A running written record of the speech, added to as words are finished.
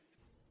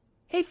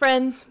Hey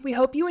friends, we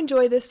hope you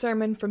enjoy this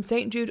sermon from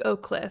St. Jude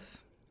Oak Cliff.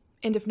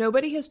 And if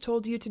nobody has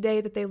told you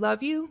today that they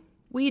love you,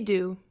 we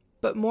do,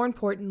 but more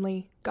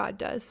importantly, God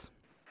does.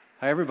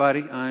 Hi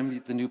everybody,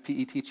 I'm the new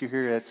PE teacher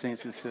here at St.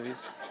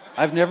 Cecilia's.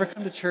 I've never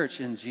come to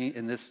church in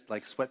this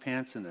like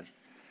sweatpants and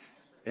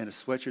a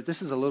sweatshirt.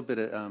 This is a little bit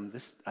of,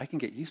 this. I can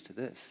get used to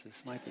this.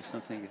 This might be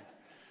something,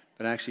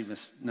 but I actually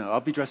no, I'll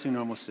be dressing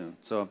normal soon.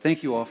 So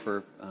thank you all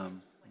for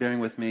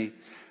bearing with me.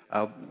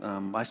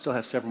 I still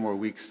have several more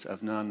weeks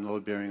of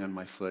non-load bearing on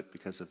my foot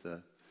because of the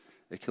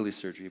Achilles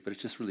surgery, but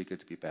it's just really good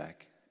to be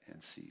back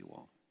and see you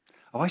all.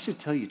 Oh, I should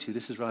tell you too,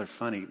 this is rather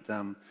funny.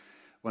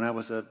 When I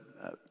was a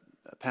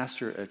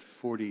pastor at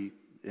 40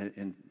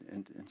 in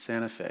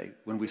Santa Fe,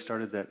 when we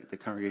started the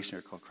congregation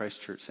here called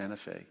Christ Church Santa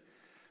Fe,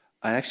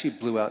 I actually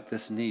blew out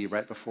this knee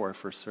right before our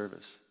first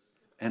service,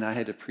 and I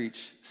had to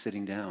preach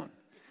sitting down.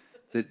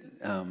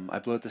 I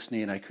blew out this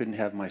knee, and I couldn't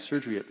have my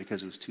surgery yet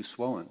because it was too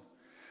swollen.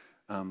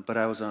 But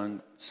I was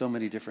on so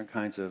many different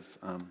kinds of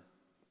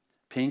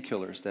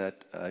painkillers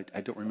that I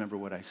don't remember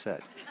what I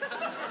said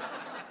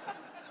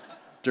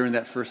during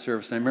that first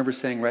service. And I remember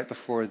saying right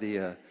before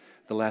the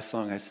last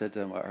song, I said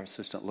to our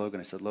assistant Logan,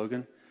 I said,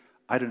 "Logan,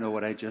 I don't know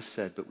what I just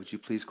said, but would you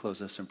please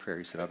close us in prayer?"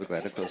 He said, "I'll be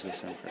glad to close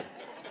us in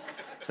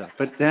prayer."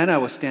 But then I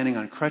was standing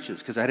on crutches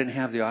because I didn't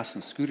have the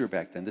Austin scooter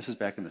back then. This is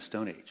back in the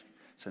Stone Age.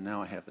 So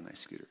now I have the nice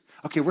scooter.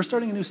 Okay, we're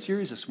starting a new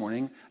series this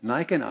morning.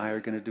 Nike and I are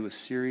going to do a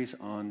series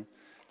on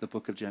the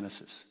book of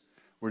Genesis.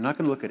 We're not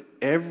going to look at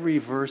every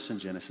verse in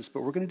Genesis,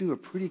 but we're going to do a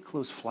pretty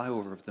close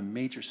flyover of the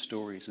major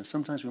stories. And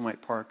sometimes we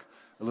might park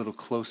a little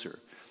closer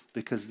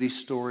because these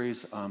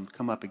stories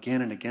come up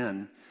again and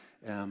again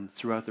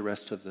throughout the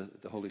rest of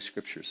the Holy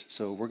Scriptures.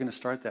 So we're going to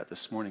start that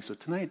this morning. So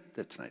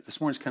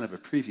this morning's kind of a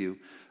preview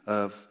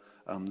of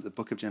the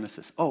book of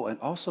Genesis. Oh, and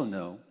also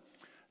know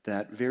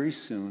that very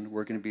soon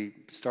we're going to be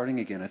starting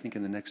again, I think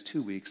in the next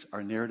 2 weeks,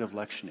 our narrative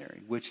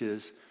lectionary, which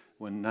is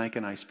when Nike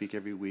and I speak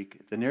every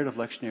week. The narrative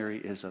lectionary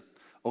is an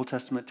Old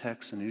Testament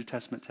text and a New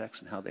Testament text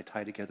and how they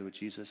tie together with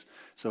Jesus.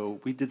 So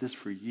we did this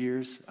for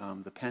years.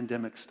 The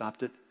pandemic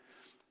stopped it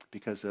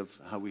because of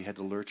how we had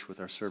to lurch with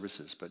our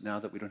services. But now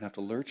that we don't have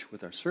to lurch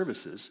with our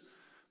services,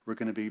 we're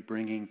going to be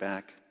bringing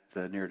back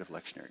the narrative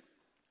lectionary.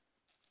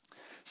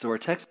 So our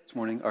texts this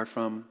morning are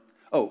from,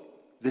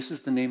 this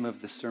is the name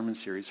of the sermon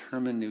series,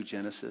 Herman Knew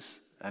Genesis.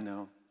 I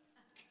know.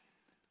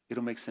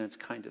 It'll make sense,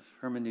 kind of.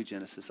 Herman Knew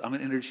Genesis. I'm going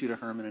to introduce you to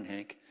Herman and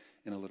Hank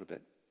in a little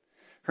bit.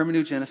 Herman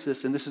Knew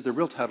Genesis, and this is the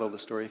real title of the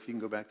story, if you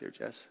can go back there,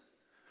 Jess.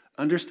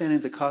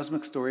 Understanding the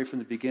cosmic story from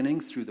the beginning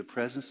through the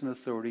presence and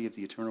authority of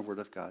the eternal Word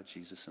of God,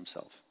 Jesus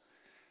himself.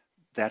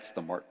 That's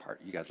the Mart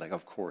part. You guys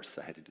of course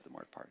I had to do the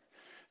Mart part.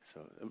 So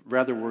a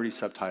rather wordy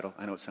subtitle.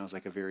 I know it sounds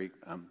like a very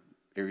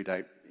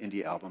erudite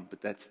indie album,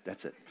 but that's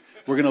it.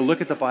 We're going to look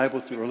at the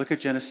Bible look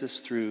at Genesis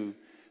through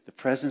the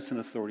presence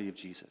and authority of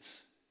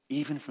Jesus,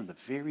 even from the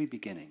very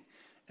beginning,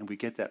 and we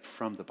get that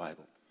from the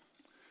Bible.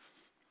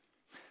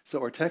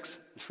 So our text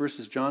first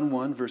is John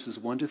 1, verses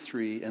 1 to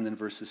 3, and then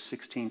verses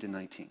 16 to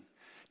 19.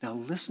 Now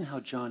listen how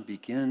John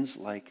begins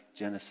like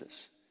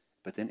Genesis,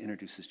 but then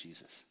introduces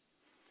Jesus.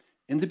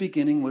 In the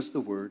beginning was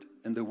the Word,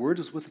 and the Word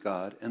was with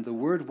God, and the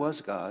Word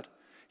was God.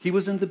 He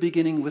was in the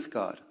beginning with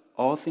God.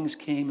 All things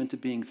came into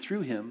being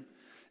through him,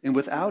 and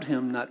without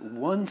him not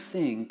one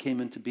thing came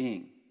into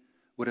being,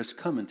 what has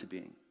come into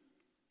being.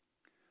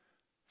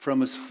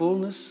 From his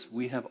fullness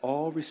we have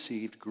all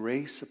received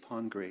grace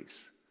upon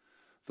grace.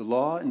 The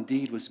law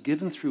indeed was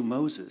given through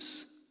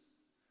Moses.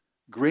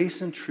 Grace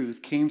and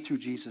truth came through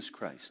Jesus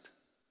Christ.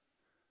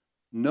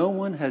 No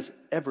one has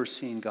ever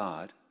seen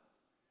God.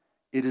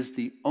 It is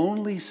the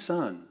only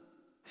Son,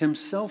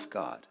 himself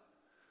God,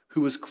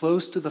 who is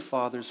close to the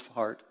Father's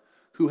heart,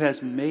 who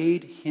has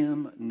made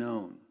him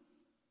known.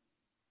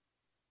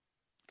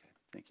 Okay,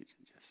 thank you,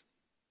 Jess.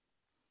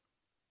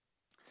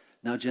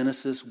 Now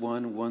Genesis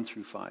 1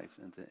 through 5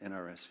 in the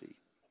NRSV.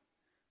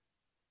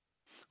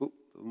 Oh,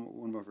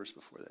 one more verse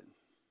before that.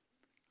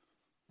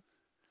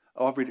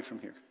 I'll read it from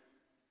here.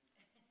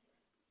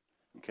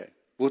 Okay,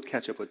 we'll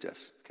catch up with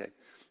Jess. Okay.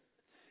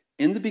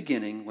 In the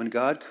beginning, when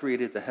God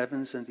created the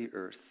heavens and the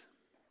earth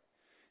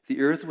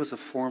was a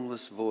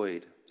formless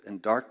void,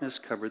 and darkness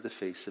covered the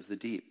face of the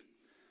deep.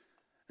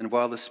 And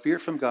while the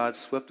Spirit from God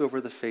swept over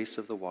the face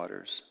of the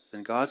waters,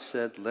 then God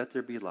said, "Let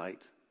there be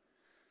light."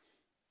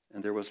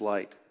 And there was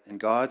light. And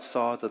God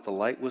saw that the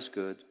light was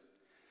good,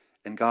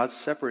 and God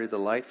separated the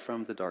light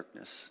from the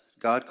darkness.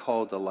 God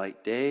called the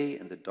light day,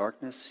 and the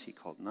darkness he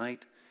called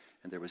night.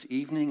 And there was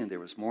evening, and there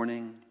was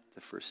morning,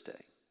 the first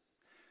day.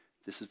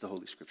 This is the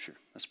Holy Scripture.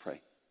 Let's pray.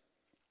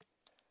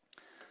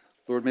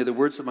 Lord, may the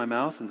words of my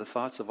mouth and the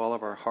thoughts of all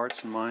of our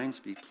hearts and minds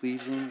be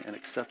pleasing and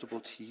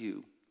acceptable to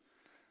you,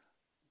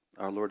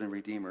 our Lord and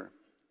Redeemer.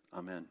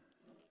 Amen.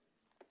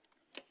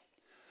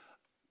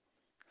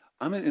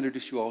 I'm going to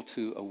introduce you all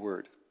to a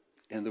word,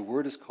 and the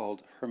word is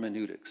called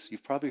hermeneutics.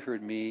 You've probably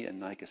heard me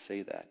and Nika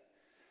say that.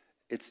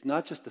 It's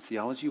not just a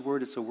theology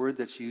word, it's a word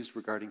that's used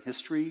regarding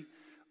history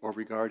or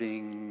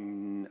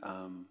regarding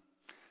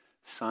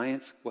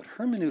science. What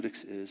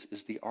hermeneutics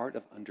is the art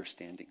of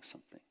understanding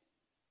something.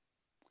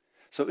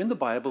 So in the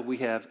Bible, we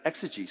have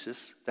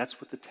exegesis.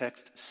 That's what the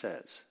text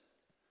says.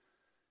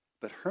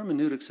 But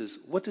hermeneutics is,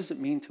 what does it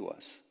mean to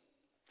us?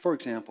 For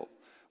example,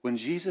 when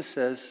Jesus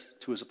says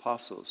to his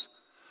apostles,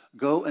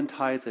 go and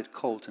tie the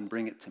colt and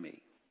bring it to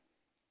me.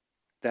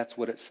 That's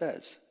what it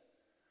says.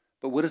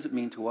 But what does it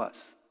mean to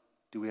us?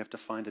 Do we have to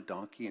find a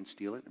donkey and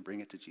steal it and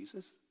bring it to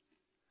Jesus?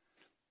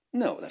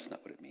 No, that's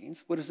not what it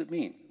means. What does it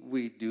mean?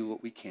 We do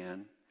what we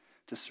can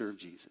to serve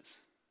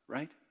Jesus,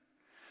 right?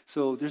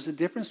 So there's a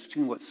difference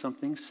between what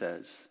something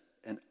says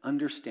and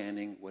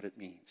understanding what it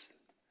means.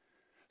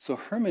 So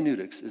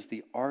hermeneutics is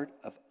the art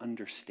of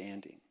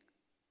understanding.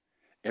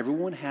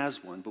 Everyone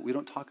has one, but we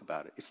don't talk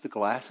about it. It's the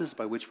glasses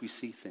by which we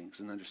see things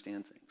and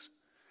understand things.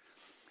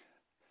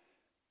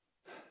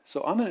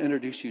 So I'm going to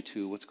introduce you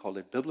to what's called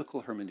a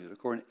biblical hermeneutic,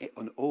 or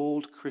an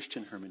old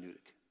Christian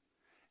hermeneutic.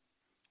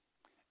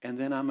 And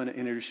then I'm going to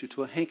introduce you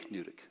to a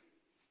Hankneutic.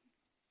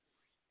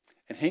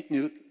 And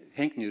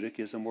Hankneutic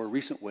is a more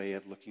recent way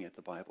of looking at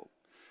the Bible.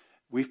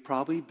 We've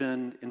probably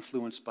been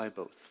influenced by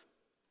both.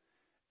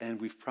 And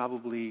we've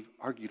probably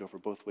argued over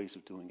both ways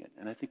of doing it.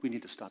 And I think we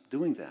need to stop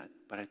doing that.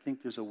 But I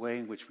think there's a way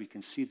in which we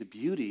can see the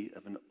beauty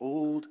of an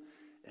old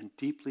and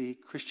deeply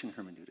Christian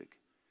hermeneutic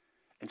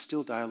and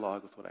still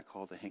dialogue with what I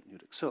call the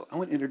Hankneutic. So I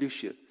want to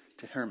introduce you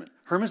to Herman.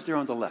 Herman's there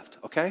on the left,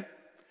 okay?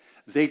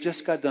 They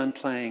just got done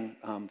playing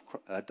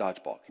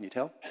dodgeball. Can you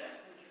tell?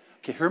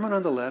 Okay, Herman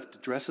on the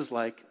left dresses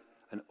like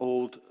an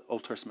Old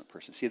Testament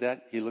person. See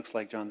that? He looks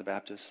like John the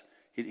Baptist.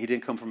 He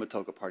didn't come from a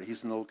toga party.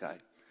 He's an old guy.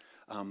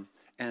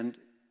 And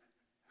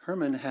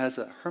Herman has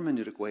a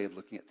hermeneutic way of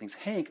looking at things.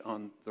 Hank,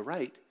 on the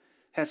right,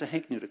 has a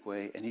Hankneutic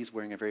way, and he's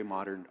wearing a very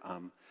modern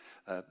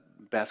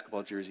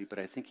basketball jersey, but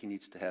I think he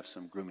needs to have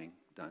some grooming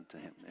done to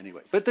him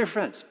anyway. But they're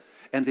friends,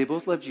 and they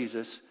both love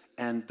Jesus,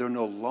 and they're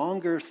no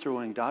longer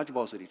throwing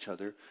dodgeballs at each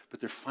other, but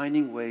they're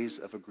finding ways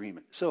of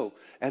agreement. So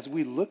as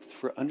we look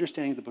for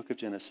understanding the book of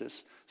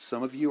Genesis,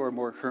 some of you are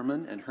more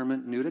Herman and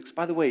hermeneutics.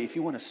 By the way, if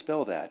you want to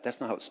spell that, that's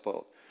not how it's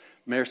spelled.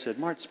 Mayor said,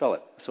 Mark, spell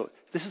it. So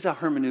this is how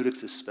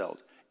hermeneutics is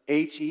spelled.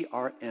 Hermeneutic.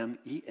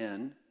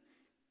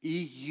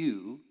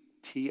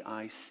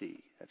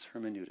 That's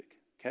hermeneutic,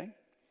 okay?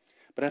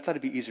 But I thought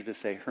it'd be easier to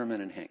say Herman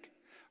and Hank.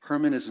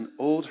 Herman is an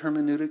old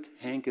hermeneutic.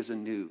 Hank is a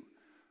new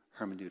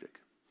hermeneutic.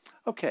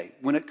 Okay,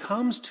 when it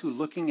comes to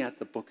looking at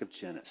the book of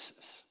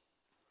Genesis,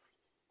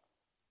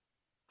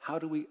 how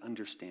do we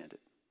understand it?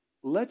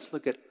 Let's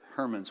look at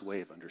Herman's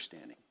way of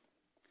understanding.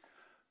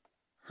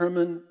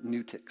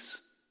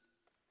 Hermeneutics.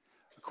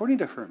 According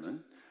to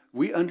Herman,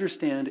 we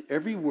understand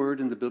every word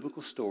in the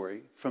biblical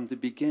story from the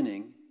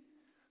beginning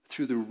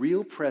through the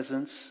real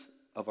presence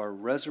of our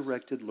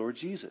resurrected Lord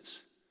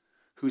Jesus,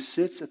 who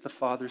sits at the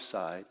Father's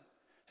side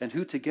and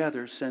who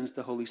together sends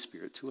the Holy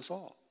Spirit to us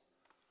all.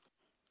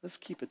 Let's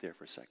keep it there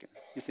for a second.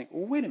 You think,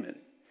 well, wait a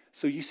minute.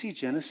 So you see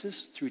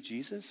Genesis through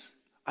Jesus?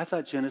 I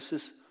thought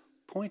Genesis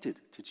pointed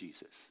to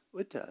Jesus. Well,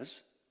 it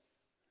does.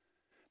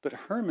 But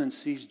Herman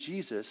sees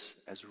Jesus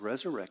as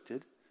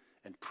resurrected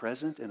and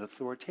present and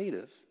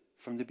authoritative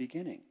from the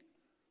beginning.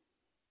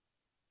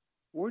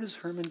 Where does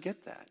Herman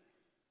get that?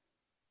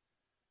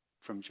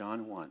 From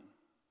John 1.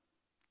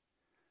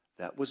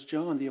 That was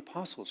John the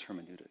Apostle's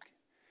hermeneutic.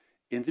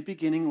 In the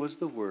beginning was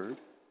the Word,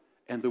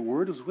 and the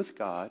Word was with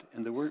God,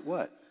 and the Word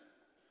what?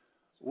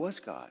 Was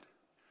God.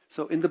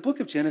 So in the book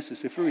of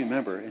Genesis, if we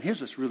remember, and here's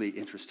what's really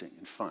interesting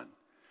and fun.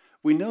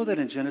 We know that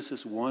in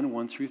Genesis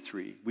 1 through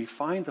 3, we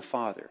find the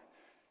Father.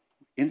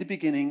 In the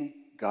beginning,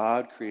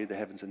 God created the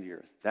heavens and the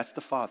earth. That's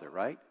the Father,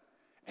 right?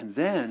 And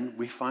then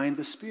we find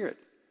the Spirit.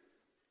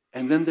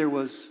 And then there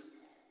was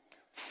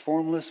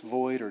formless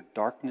void, or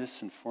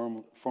darkness and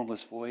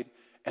formless void,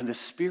 and the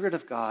Spirit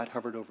of God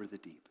hovered over the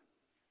deep,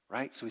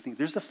 right? So we think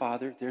there's the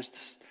Father, there's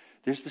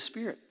the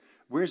Spirit.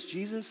 Where's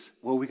Jesus?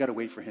 Well, we got to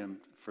wait for him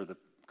for the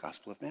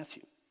Gospel of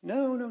Matthew.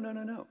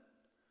 No.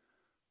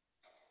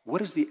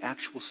 What is the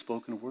actual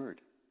spoken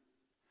word?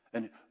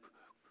 And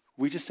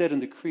we just said in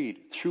the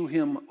Creed, through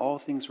him all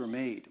things were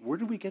made. Where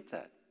did we get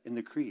that in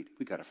the Creed?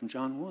 We got it from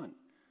John 1.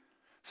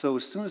 So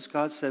as soon as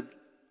God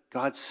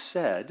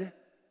said,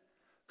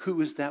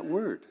 who is that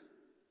word?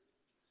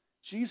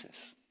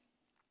 Jesus.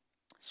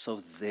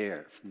 So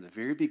there, from the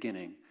very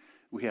beginning,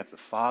 we have the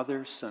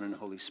Father, Son, and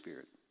Holy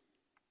Spirit.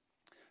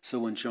 So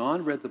when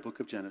John read the book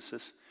of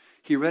Genesis,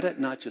 he read it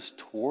not just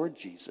toward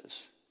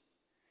Jesus,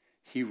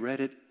 he read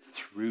it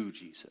through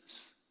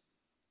Jesus.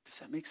 Does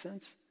that make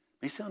sense?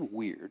 It may sound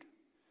weird,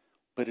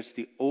 but it's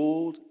the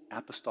old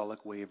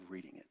apostolic way of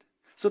reading it.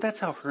 So that's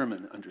how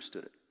Herman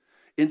understood it.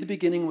 In the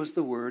beginning was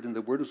the Word, and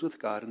the Word was with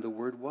God, and the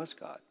Word was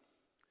God.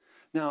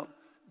 Now,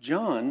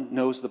 John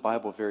knows the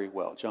Bible very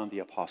well, John the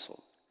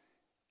Apostle.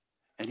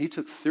 And he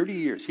took 30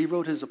 years. He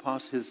wrote his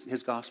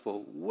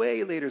gospel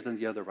way later than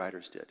the other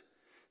writers did.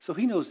 So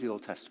he knows the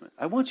Old Testament.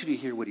 I want you to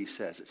hear what he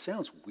says. It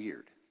sounds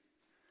weird.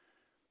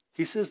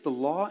 He says the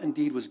law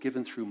indeed was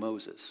given through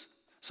Moses.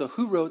 So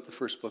who wrote the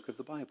first book of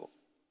the Bible?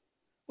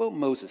 Well,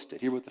 Moses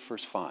did. He wrote the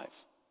first 5.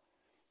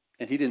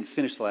 And he didn't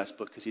finish the last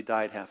book because he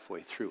died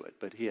halfway through it.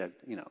 But he had,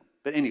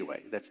 but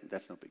anyway,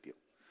 that's no big deal.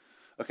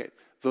 Okay,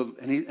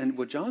 and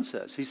what John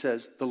says, he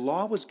says, the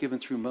law was given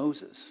through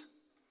Moses,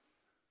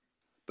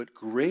 but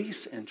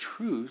grace and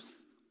truth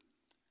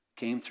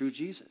came through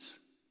Jesus.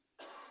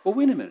 Well,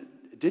 wait a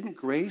minute. Didn't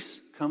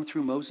grace come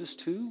through Moses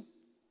too?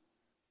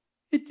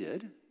 It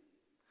did.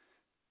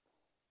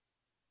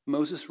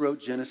 Moses wrote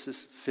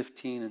Genesis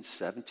 15 and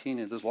 17,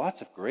 and there's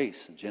lots of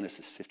grace in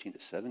Genesis 15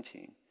 to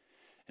 17.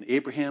 And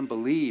Abraham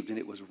believed, and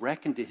it was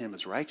reckoned to him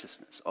as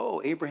righteousness.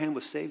 Oh, Abraham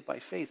was saved by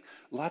faith.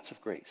 Lots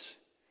of grace.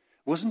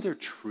 Wasn't there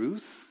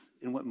truth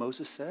in what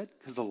Moses said?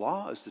 Because the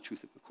law is the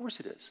truth. Of course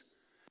it is.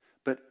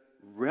 But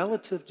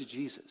relative to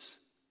Jesus,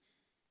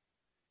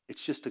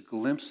 it's just a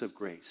glimpse of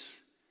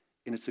grace,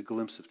 and it's a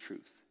glimpse of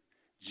truth.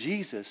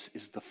 Jesus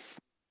is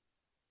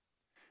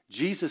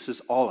Jesus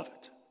is all of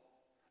it.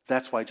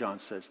 That's why John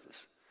says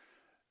this.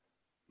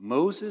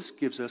 Moses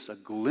gives us a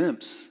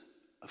glimpse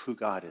of who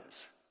God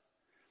is.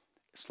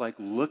 It's like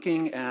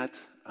looking at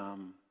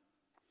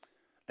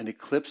an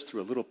eclipse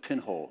through a little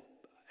pinhole.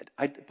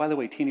 By the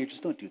way, teenagers,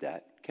 don't do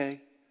that, okay?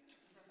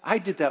 I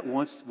did that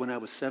once when I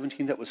was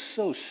 17. That was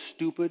so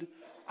stupid.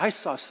 I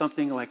saw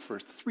something for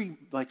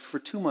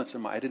 2 months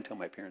I didn't tell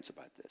my parents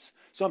about this.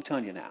 So I'm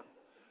telling you now.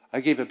 I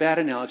gave a bad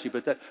analogy,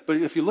 but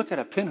if you look at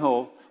a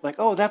pinhole,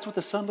 oh, that's what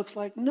the sun looks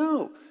like?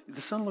 No.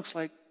 The sun looks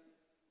like,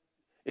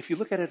 if you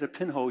look at it at a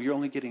pinhole, you're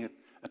only getting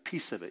a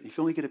piece of it. If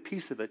you only get a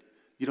piece of it,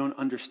 you don't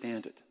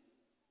understand it.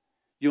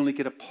 You only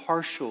get a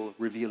partial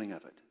revealing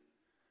of it.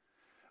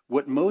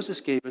 What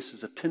Moses gave us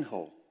is a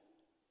pinhole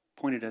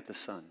pointed at the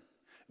sun.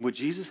 What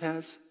Jesus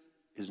has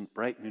is a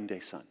bright noonday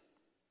sun.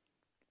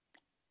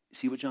 You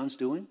see what John's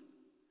doing?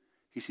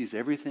 He sees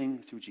everything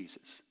through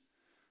Jesus.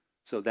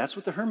 So that's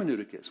what the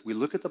hermeneutic is. We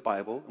look at the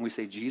Bible and we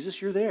say,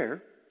 Jesus, you're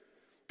there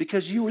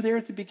because you were there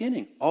at the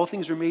beginning. All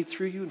things are made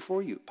through you and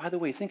for you. By the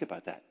way, think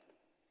about that.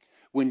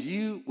 When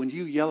you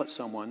yell at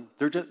someone,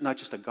 they're not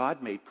just a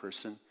God-made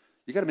person.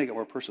 You got to make it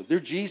more personal. They're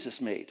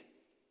Jesus-made.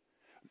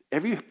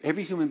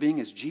 Every human being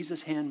is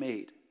Jesus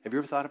handmade. Have you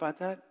ever thought about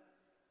that?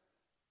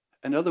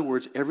 In other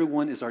words,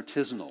 everyone is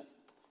artisanal.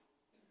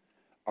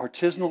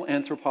 Artisanal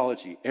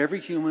anthropology. Every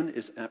human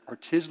is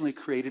artisanally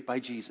created by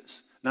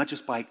Jesus, not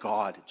just by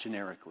God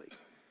generically.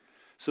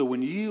 So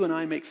when you and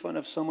I make fun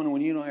of someone,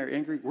 when you and I are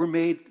angry,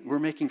 we're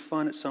making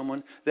fun at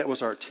someone that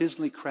was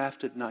artisanally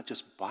crafted not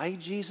just by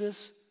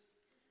Jesus,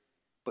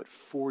 but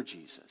for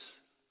Jesus.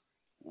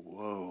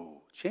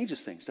 Whoa.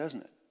 Changes things,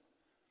 doesn't it?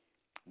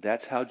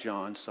 That's how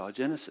John saw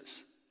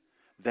Genesis.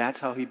 That's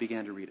how he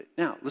began to read it.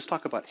 Now, let's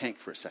talk about Hank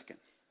for a second.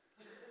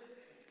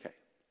 Okay.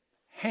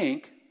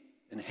 Hank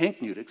and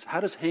Hankneutics,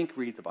 how does Hank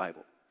read the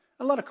Bible?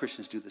 A lot of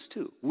Christians do this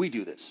too. We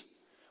do this.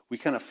 We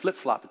kind of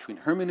flip-flop between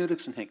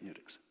hermeneutics and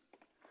Hankneutics.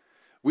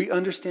 We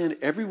understand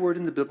every word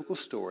in the biblical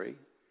story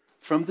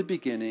from the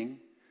beginning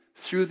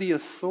through the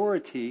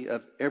authority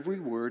of every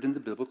word in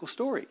the biblical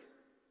story.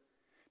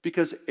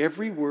 Because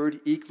every word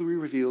equally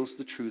reveals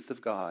the truth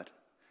of God.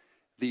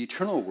 The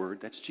eternal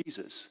word, that's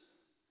Jesus,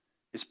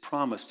 is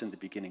promised in the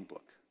beginning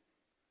book.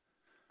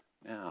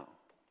 Now,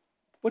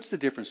 what's the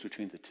difference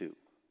between the two?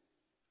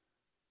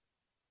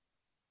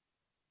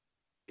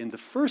 In the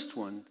first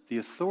one, the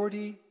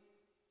authority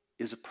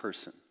is a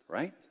person,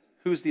 right?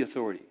 Who's the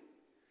authority?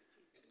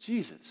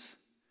 Jesus.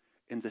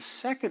 In the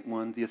second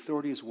one, the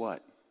authority is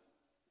what?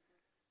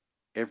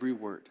 Every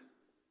word.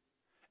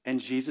 And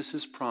Jesus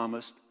is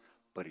promised,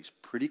 but he's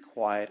pretty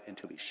quiet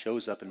until he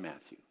shows up in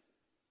Matthew.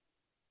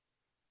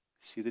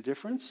 See the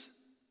difference?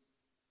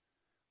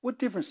 What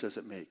difference does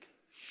it make?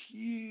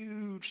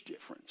 Huge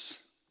difference.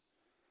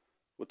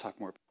 We'll talk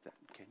more about that.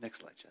 Okay, next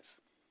slide, Jess.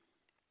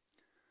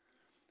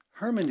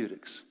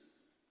 Hermeneutics.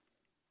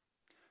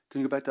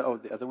 Can you go back to,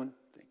 the other one?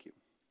 Thank you.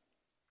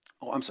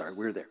 Oh, I'm sorry,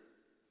 we're there.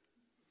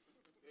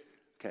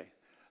 Okay.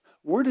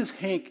 Where does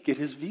Hank get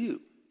his view?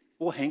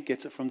 Well, Hank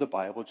gets it from the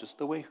Bible just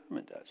the way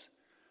Herman does.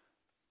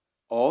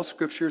 All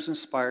scripture is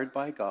inspired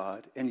by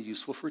God and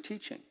useful for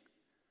teaching.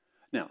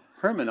 Now,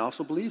 Herman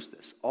also believes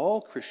this.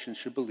 All Christians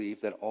should believe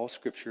that all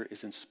scripture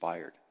is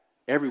inspired.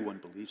 Everyone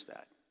believes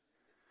that.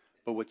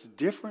 But what's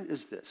different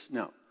is this.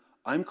 Now,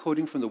 I'm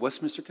quoting from the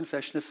Westminster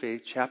Confession of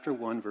Faith, chapter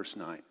 1, verse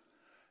 9.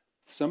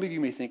 Some of you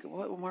may think,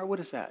 well, Omar, what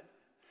is that?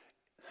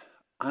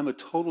 I'm a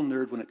total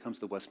nerd when it comes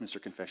to the Westminster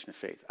Confession of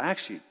Faith.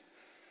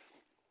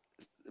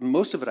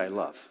 Most of it I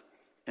love.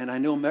 And I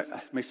know it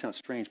may sound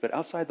strange, but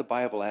outside the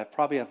Bible, I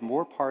probably have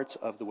more parts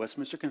of the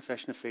Westminster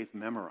Confession of Faith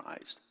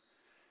memorized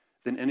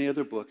than any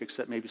other book,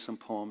 except maybe some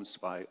poems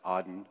by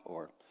Auden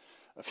or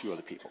a few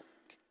other people,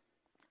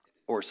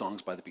 or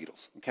songs by the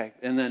Beatles, okay?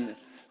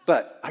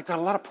 But I got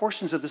a lot of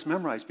portions of this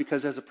memorized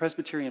because as a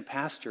Presbyterian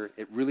pastor,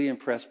 it really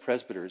impressed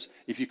presbyters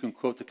if you can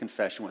quote the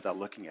confession without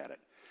looking at it,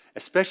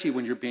 especially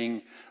when you're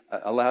being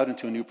allowed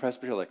into a new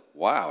presbytery, like,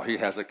 wow, he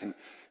has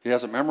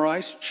it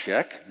memorized,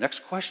 check,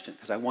 next question,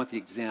 because I want the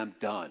exam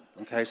done,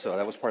 okay? So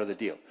that was part of the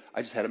deal.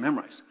 I just had it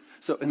memorized.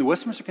 So in the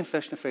Westminster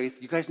Confession of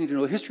Faith, you guys need to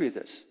know the history of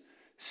this.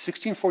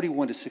 1641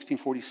 to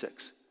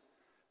 1646.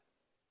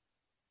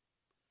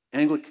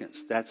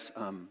 Anglicans, that's,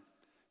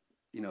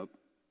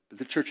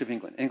 the Church of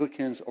England.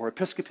 Anglicans or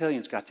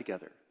Episcopalians got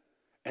together,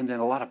 And then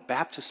a lot of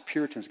Baptist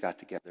Puritans got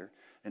together,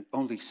 and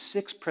only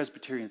 6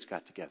 Presbyterians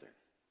got together.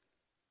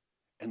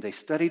 And they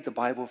studied the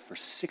Bible for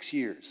 6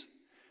 years.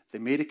 They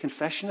made a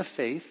confession of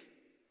faith.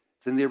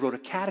 Then they wrote a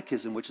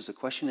catechism, which is a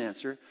question and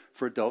answer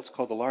for adults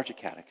called the larger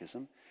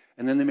catechism.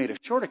 And then they made a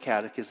shorter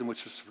catechism,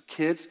 which was for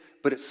kids,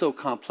 but it's so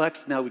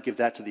complex, now we give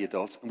that to the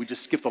adults, and we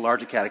just skip the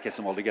larger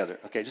catechism altogether.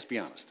 Okay, just be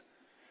honest.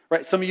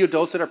 Right, some of you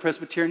adults that are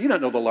Presbyterian, you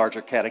don't know the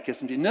larger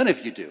catechism. None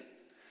of you do.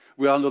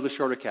 We all know the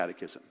shorter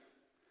catechism.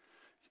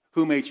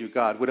 Who made you?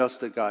 God. What else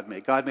did God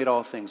make? God made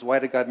all things. Why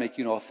did God make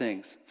you in all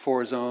things? For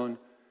his own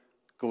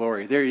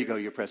glory. There you go,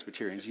 you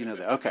Presbyterians. You know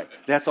that. Okay,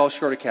 that's all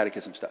shorter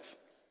catechism stuff.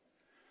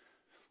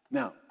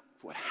 Now,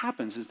 what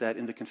happens is that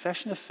in the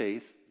Confession of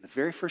Faith, the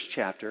very first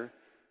chapter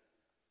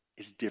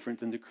is different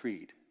than the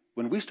creed.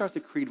 When we start the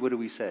creed, what do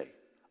we say?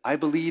 I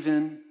believe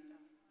in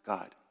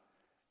God.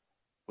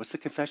 What's the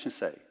confession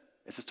say?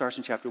 As it starts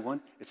in chapter 1,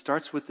 it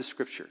starts with the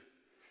Scripture. It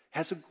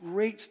has a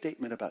great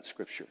statement about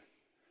Scripture,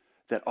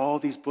 that all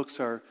these books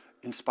are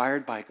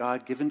inspired by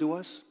God, given to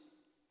us.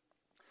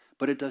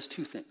 But it does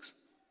 2 things.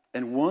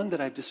 And one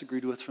that I've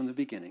disagreed with from the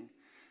beginning,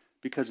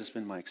 because it's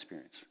been my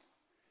experience.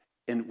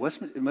 In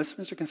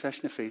Westminster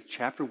Confession of Faith,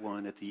 chapter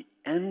 1, at the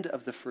end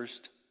of the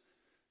first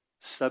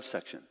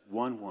subsection,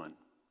 1:1,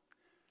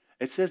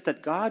 it says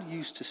that God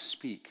used to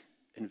speak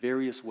in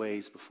various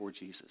ways before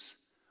Jesus.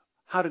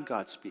 How did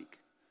God speak?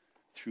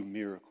 Through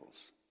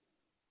miracles,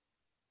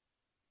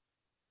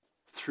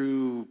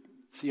 through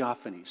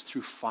theophanies,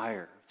 through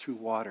fire, through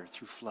water,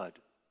 through flood.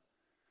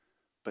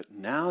 But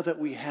now that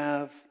we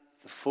have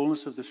the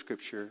fullness of the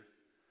Scripture,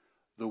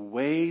 the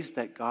ways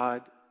that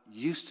God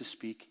used to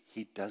speak,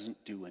 he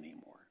doesn't do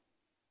anymore.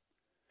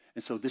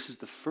 And so this is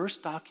the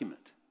first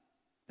document.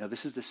 Now,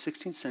 this is the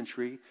 16th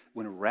century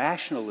when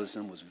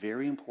rationalism was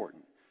very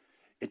important.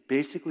 It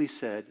basically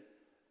said,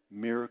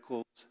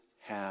 miracles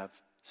have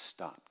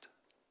stopped.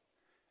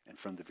 And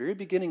from the very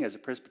beginning, as a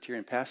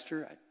Presbyterian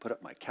pastor, I put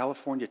up my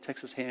California,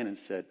 Texas hand and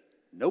said,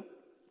 nope,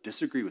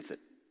 disagree with it.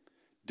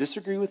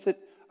 Disagree with it.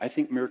 I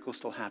think miracles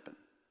still happen.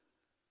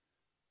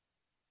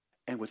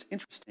 And what's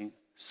interesting,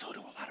 so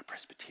do a lot of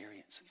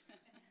Presbyterians.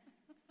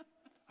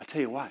 I'll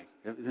tell you why.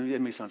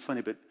 It may sound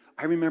funny, but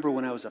I remember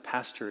when I was a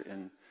pastor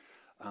in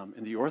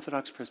the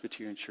Orthodox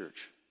Presbyterian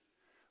Church,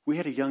 we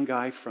had a young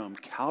guy from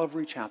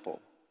Calvary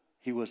Chapel.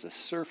 He was a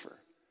surfer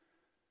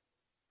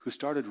who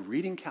started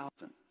reading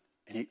Calvin,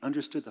 and he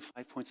understood the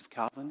 5 points of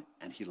Calvin,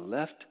 and he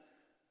left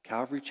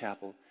Calvary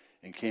Chapel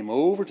and came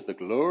over to the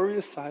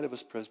glorious side of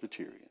us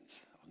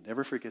Presbyterians. I'll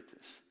never forget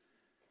this.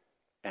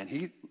 And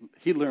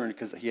he learned,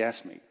 because he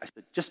asked me, I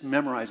said, just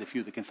memorize a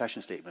few of the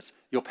confession statements.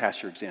 You'll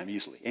pass your exam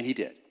easily. And he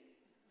did.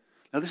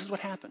 Now, this is what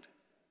happened.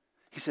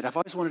 He said, I've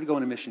always wanted to go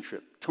on a mission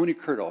trip. Tony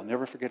Curto, I'll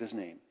never forget his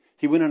name.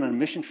 He went on a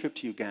mission trip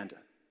to Uganda.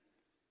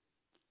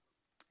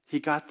 He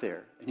got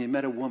there, and he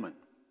met a woman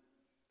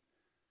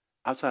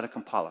outside of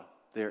Kampala,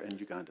 there in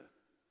Uganda.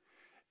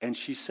 And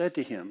she said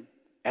to him,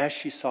 as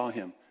she saw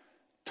him,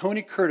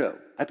 Tony Curto,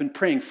 I've been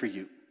praying for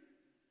you.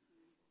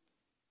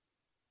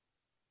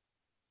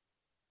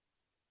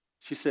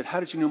 She said, how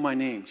did you know my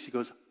name? She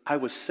goes, I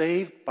was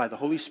saved by the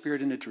Holy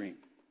Spirit in a dream.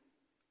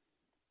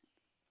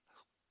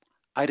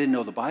 I didn't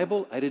know the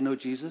Bible. I didn't know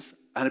Jesus.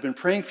 And I've been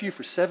praying for you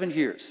for 7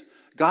 years.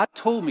 God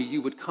told me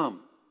you would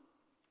come.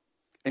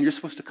 And you're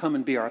supposed to come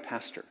and be our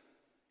pastor.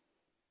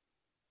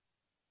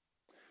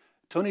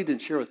 Tony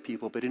didn't share with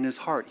people, but in his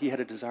heart, he had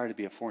a desire to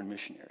be a foreign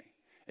missionary.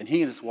 And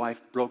he and his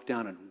wife broke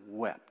down and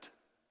wept.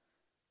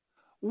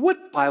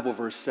 What Bible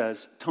verse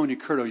says, Tony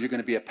Curto, you're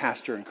going to be a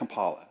pastor in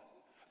Kampala?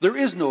 There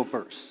is no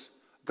verse.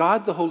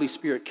 God, the Holy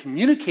Spirit,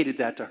 communicated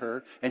that to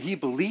her, and he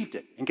believed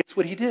it. And guess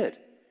what he did?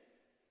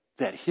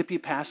 That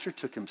hippie pastor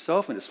took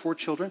himself and his 4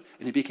 children,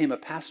 and he became a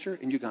pastor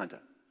in Uganda.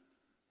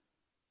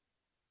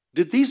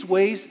 Did these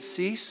ways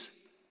cease?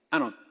 I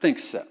don't think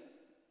so.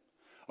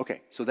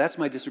 Okay, so that's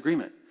my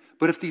disagreement.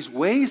 But if these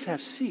ways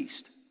have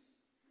ceased,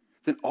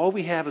 then all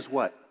we have is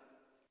what?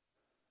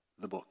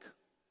 The book.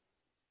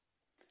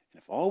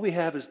 And if all we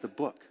have is the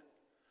book,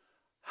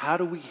 how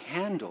do we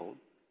handle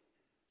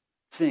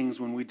things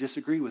when we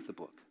disagree with the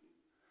book?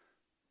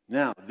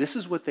 Now, this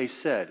is what they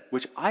said,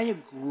 which I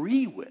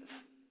agree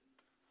with,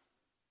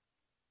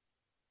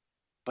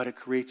 but it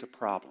creates a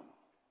problem.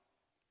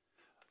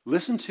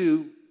 Listen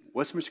to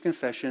Westminster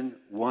Confession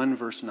 1,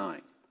 verse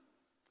 9.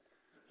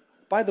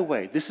 By the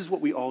way, this is what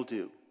we all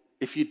do.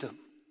 If you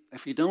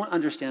don't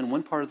understand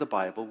one part of the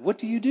Bible, what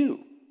do?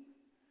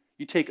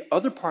 You take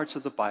other parts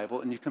of the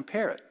Bible and you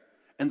compare it.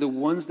 And the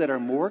ones that are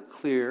more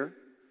clear,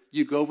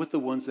 you go with the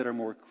ones that are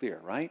more clear,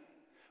 right?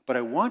 But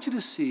I want you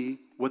to see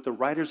what the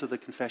writers of the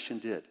confession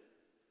did.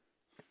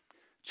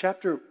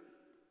 Chapter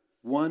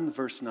 1,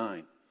 verse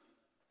 9.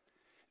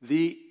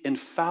 The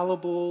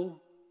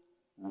infallible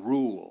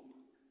rule.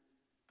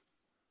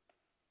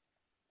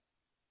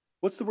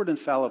 What's the word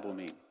infallible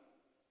mean?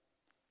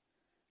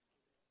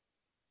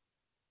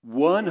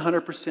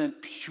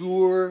 100%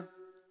 pure,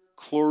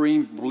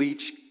 chlorine,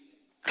 bleach,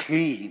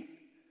 clean.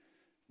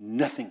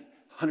 Nothing.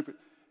 100%.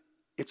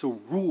 It's a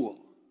rule.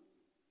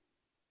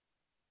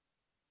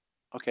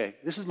 Okay,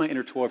 this is my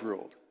inner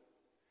 12-year-old.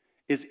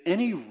 Is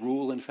any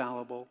rule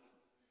infallible?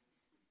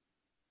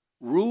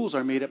 Rules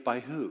are made up by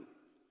who?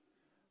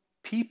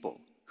 People.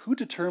 Who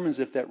determines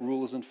if that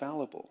rule is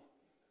infallible?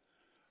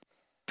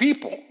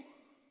 People.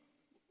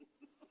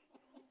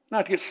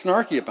 Not to get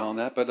snarky about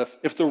that, but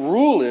if the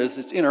rule is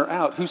it's in or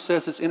out, who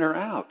says it's in or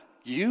out?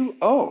 You?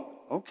 Oh,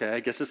 okay, I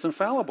guess it's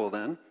infallible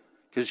then,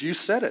 because you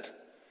said it.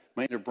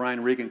 My inner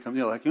Brian Regan comes,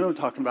 you know what I'm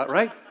talking about,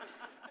 right?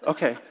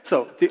 Okay,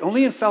 so the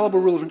only infallible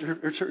rule of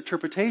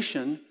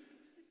interpretation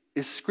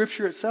is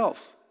Scripture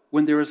itself,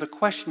 when there is a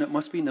question that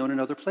must be known in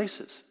other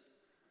places.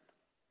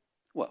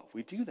 Well,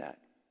 we do that,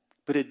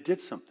 but it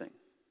did something.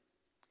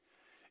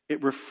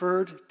 It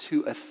referred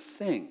to a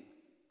thing,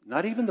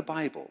 not even the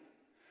Bible,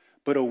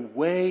 but a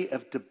way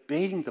of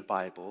debating the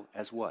Bible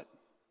as what?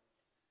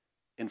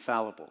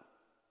 Infallible.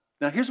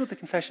 Now, here's what the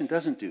confession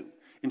doesn't do.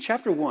 In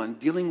chapter 1,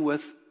 dealing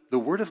with the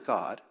Word of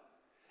God,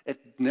 it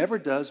never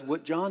does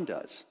what John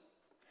does.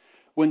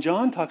 When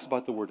John talks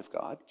about the Word of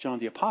God, John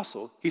the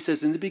Apostle, he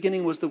says, in the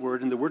beginning was the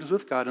Word, and the Word was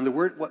with God, and the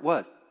Word, what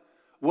was?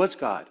 Was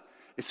God.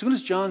 As soon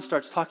as John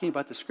starts talking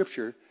about the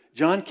Scripture,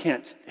 John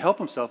can't help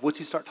himself. What's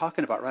he start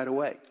talking about right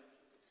away?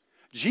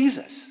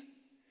 Jesus.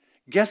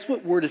 Guess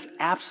what word is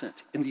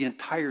absent in the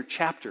entire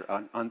chapter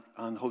on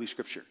Holy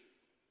Scripture?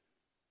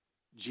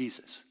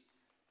 Jesus.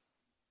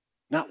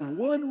 Not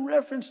one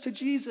reference to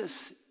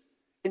Jesus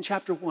in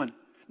chapter 1.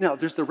 Now,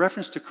 there's the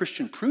reference to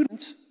Christian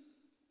prudence,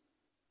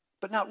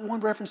 but not one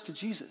reference to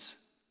Jesus.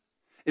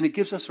 And it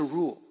gives us a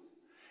rule.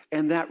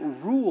 And that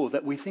rule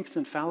that we think is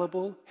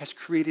infallible has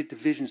created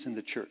divisions in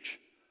the church.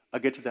 I'll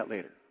get to that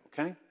later,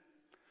 okay?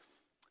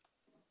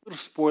 Little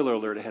spoiler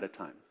alert ahead of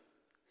time.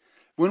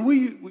 When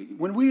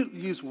we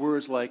use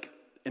words like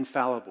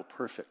infallible,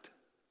 perfect,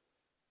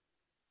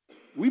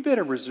 we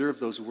better reserve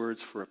those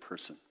words for a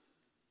person.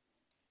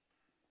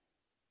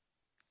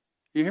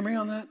 You hear me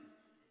on that?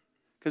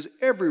 Because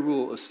every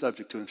rule is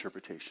subject to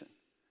interpretation.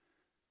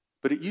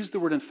 But it used the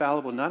word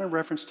infallible not in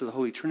reference to the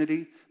Holy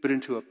Trinity, but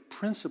into a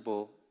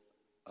principle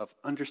of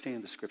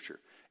understanding the Scripture.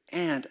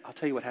 And I'll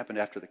tell you what happened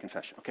after the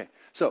confession. Okay,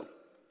 so,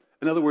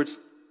 in other words,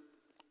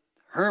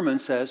 Herman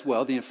says,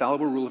 well, the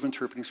infallible rule of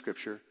interpreting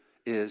Scripture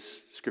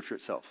is Scripture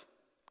itself.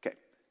 Okay,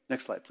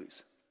 next slide,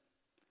 please.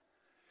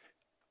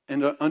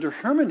 And under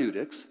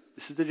hermeneutics,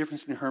 this is the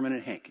difference between Herman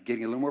and Hank,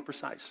 getting a little more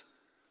precise.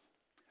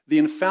 The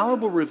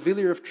infallible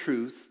revealer of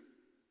truth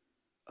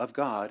of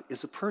God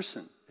is a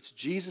person. It's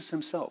Jesus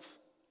himself.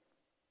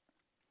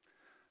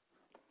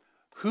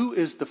 Who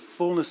is the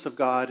fullness of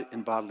God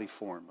in bodily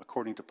form,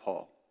 according to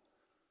Paul?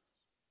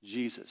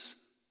 Jesus.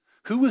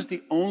 Who is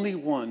the only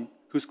one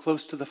who's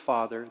close to the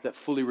Father that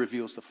fully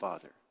reveals the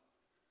Father?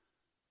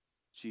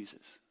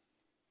 Jesus.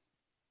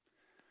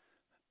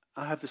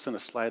 I'll have this on a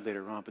slide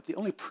later on, but the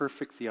only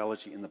perfect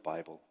theology in the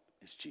Bible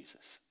is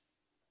Jesus.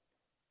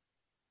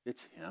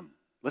 It's him.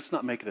 Let's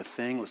not make it a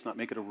thing. Let's not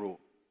make it a rule.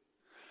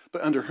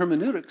 But under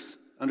hermeneutics,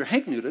 under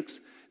Hankeneutics,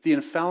 the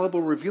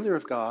infallible revealer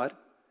of God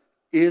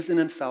is an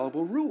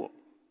infallible rule.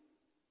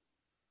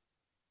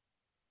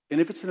 And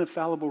if it's an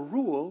infallible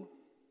rule,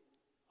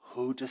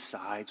 who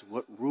decides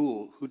what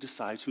rule? Who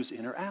decides who's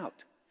in or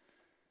out?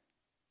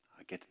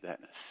 I'll get to that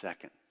in a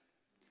second.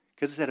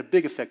 Because it's had a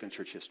big effect on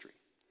church history.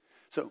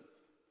 So,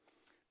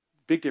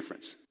 big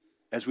difference.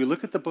 As we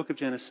look at the book of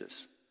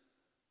Genesis,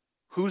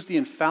 who's the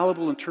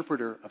infallible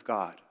interpreter of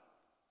God?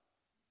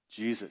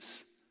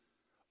 Jesus.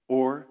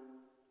 Or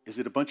is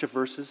it a bunch of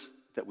verses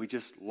that we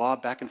just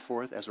lob back and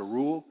forth as a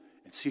rule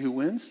and see who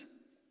wins?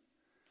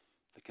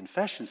 The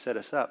confession set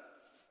us up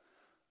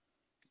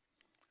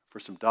for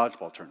some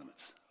dodgeball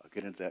tournaments. I'll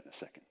get into that in a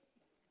second.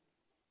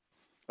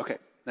 Okay,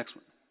 next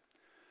one.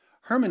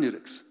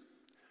 Hermeneutics.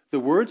 The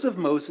words of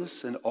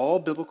Moses and all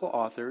biblical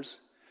authors,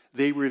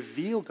 they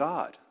reveal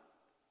God.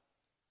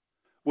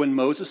 When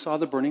Moses saw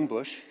the burning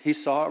bush, he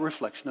saw a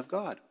reflection of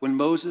God. When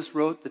Moses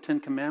wrote the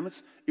Ten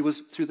Commandments, it was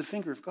through the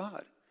finger of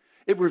God.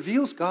 It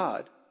reveals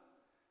God,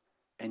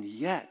 and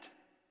yet,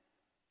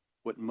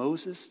 what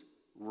Moses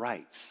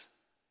writes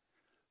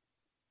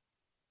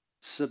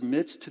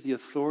submits to the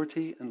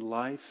authority and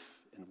life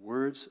and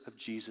words of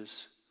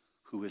Jesus,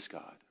 who is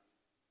God.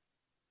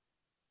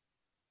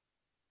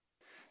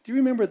 Do you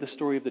remember the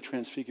story of the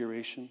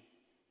Transfiguration?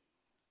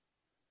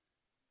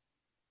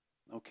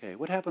 Okay,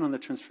 what happened on the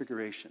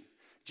Transfiguration?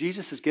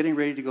 Jesus is getting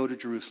ready to go to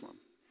Jerusalem.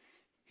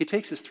 He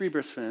takes his three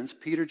best friends,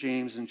 Peter,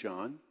 James, and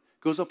John,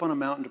 goes up on a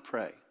mountain to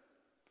pray.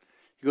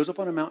 He goes up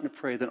on a mountain to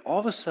pray. Then all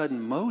of a sudden,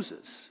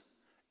 Moses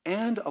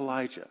and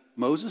Elijah,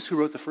 Moses, who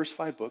wrote the first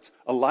 5 books,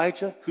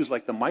 Elijah, who's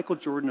like the Michael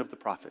Jordan of the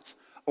prophets,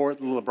 or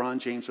the LeBron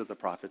James of the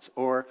prophets,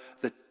 or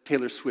the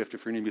Taylor Swift,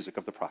 if you're into music,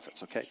 of the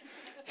prophets, okay?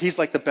 He's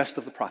like the best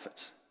of the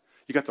prophets.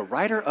 You got the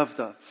writer of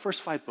the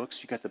first 5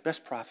 books, you got the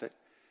best prophet,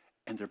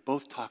 and they're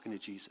both talking to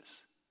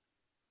Jesus.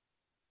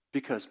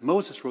 Because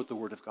Moses wrote the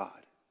Word of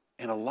God,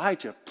 and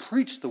Elijah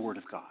preached the Word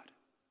of God.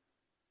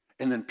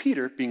 And then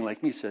Peter, being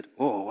like me, said,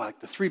 oh, like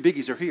the 3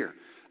 biggies are here.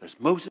 There's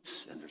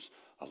Moses, and there's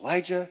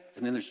Elijah,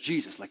 and then there's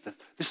Jesus.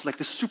 This is like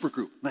the super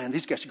group. Man,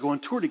 these guys should go on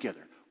tour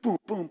together. Boom,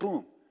 boom,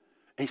 boom.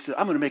 And he said,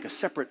 I'm going to make a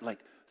separate,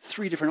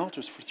 3 different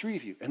altars for 3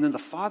 of you. And then the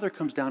Father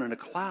comes down in a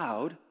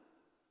cloud,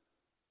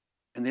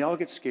 and they all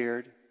get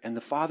scared. And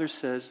the Father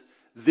says,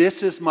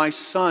 this is my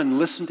Son,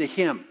 listen to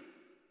him.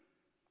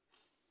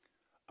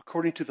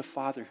 According to the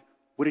Father,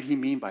 what did he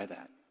mean by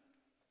that?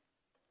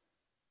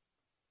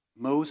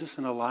 Moses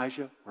and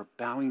Elijah were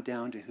bowing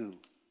down to who?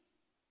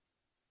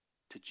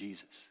 To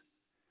Jesus.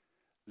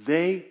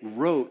 They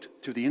wrote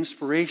through the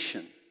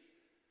inspiration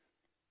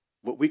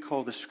what we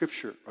call the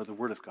Scripture or the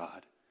Word of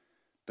God.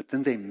 But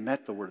then they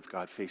met the Word of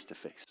God face to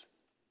face.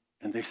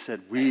 And they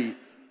said,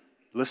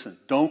 listen,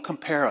 don't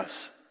compare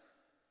us.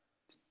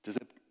 Does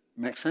it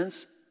make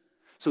sense?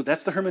 So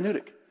that's the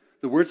hermeneutic.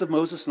 The words of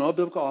Moses and all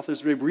biblical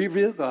authors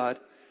reveal God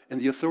and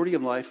the authority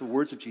of life of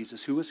words of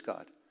Jesus, who is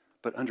God.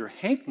 But under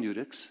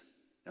hermeneutics,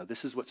 now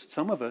this is what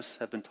some of us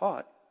have been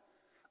taught,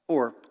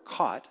 or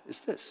caught,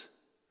 is this.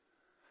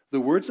 The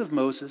words of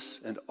Moses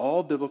and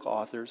all biblical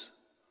authors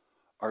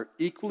are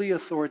equally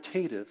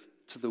authoritative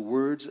to the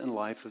words and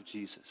life of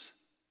Jesus.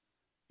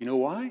 You know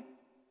why?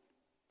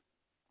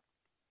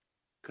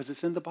 Because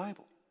it's in the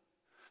Bible.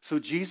 So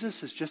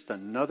Jesus is just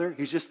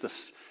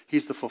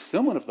he's the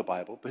fulfillment of the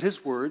Bible, but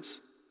his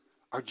words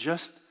are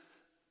just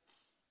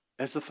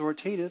as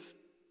authoritative.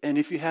 And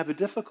if you have a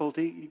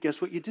difficulty, guess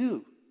what you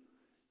do?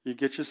 You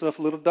get yourself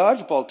a little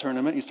dodgeball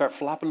tournament, and you start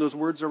flopping those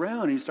words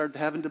around, and you start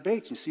having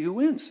debates, and you see who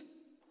wins.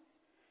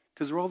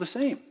 Because they're all the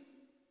same.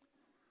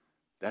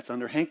 That's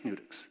under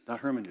hermeneutics, not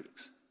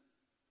hermeneutics.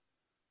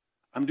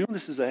 I'm doing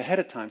this as ahead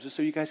of time just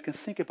so you guys can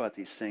think about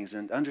these things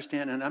and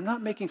understand. And I'm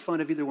not making fun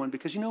of either one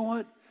because you know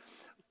what?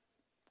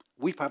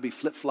 We probably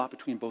flip-flop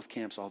between both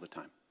camps all the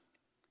time.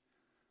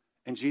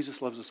 And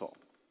Jesus loves us all.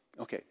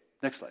 Okay,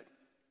 next slide.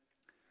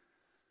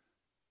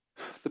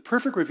 The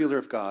perfect revealer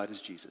of God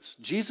is Jesus.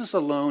 Jesus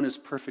alone is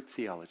perfect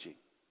theology.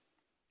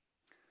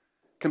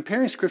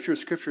 Comparing Scripture with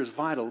Scripture is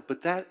vital,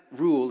 but that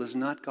rule is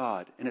not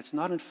God, and it's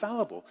not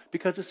infallible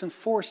because it's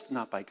enforced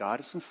not by God,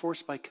 it's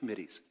enforced by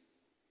committees,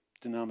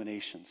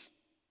 denominations,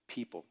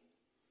 people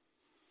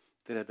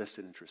that have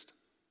vested interest.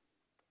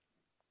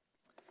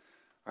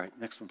 All right,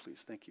 next one,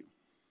 please. Thank you.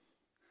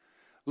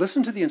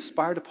 Listen to the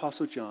inspired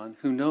Apostle John,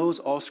 who knows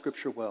all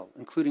Scripture well,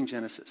 including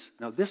Genesis.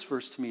 Now, this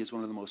verse to me is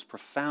one of the most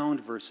profound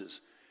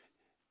verses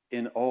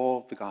in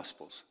all the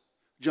Gospels.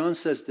 John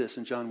says this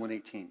in John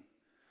 1:18.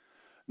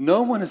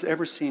 No one has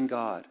ever seen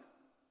God.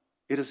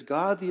 It is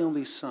God, the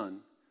only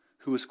Son,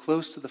 who is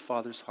close to the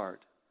Father's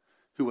heart,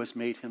 who has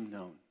made him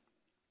known.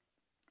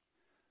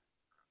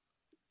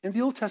 In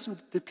the Old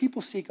Testament, did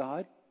people see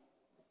God?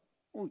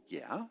 Oh,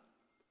 yeah.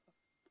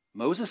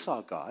 Moses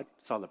saw God,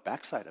 saw the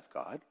backside of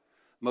God.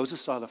 Moses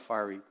saw the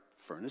fiery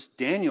furnace.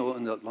 Daniel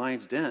in the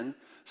lion's den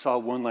saw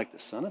one like the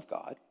Son of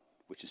God,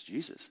 which is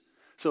Jesus.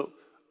 So,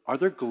 are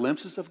there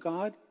glimpses of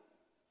God?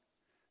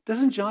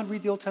 Doesn't John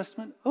read the Old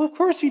Testament? Oh, of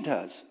course he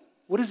does.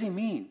 What does he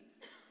mean?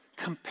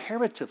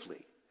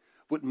 Comparatively,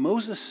 what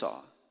Moses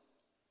saw,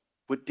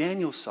 what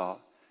Daniel saw,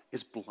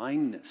 is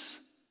blindness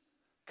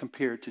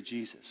compared to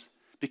Jesus.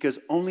 Because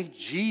only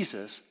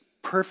Jesus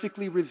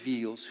perfectly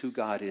reveals who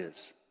God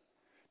is.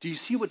 Do you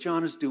see what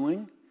John is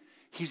doing?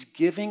 He's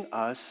giving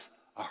us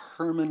a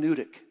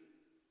hermeneutic.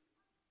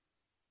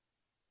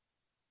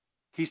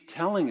 He's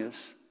telling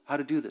us how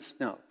to do this.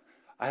 Now,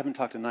 I haven't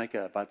talked to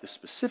Nika about this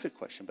specific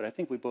question, but I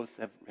think we both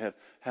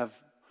have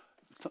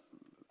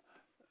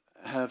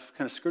kind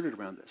of skirted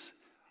around this.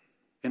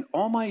 In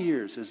all my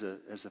years as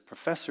a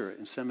professor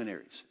in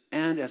seminaries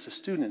and as a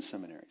student in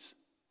seminaries,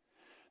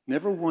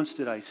 never once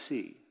did I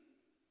see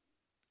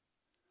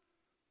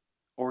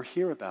or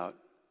hear about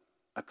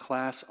a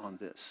class on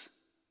this.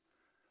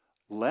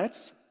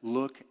 Let's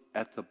look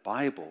at the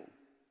Bible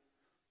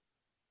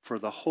for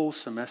the whole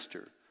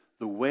semester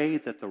the way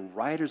that the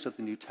writers of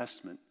the New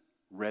Testament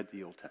read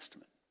the Old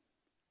Testament.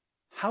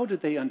 How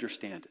did they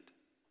understand it?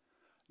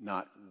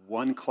 Not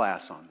one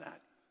class on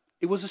that.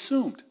 It was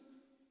assumed.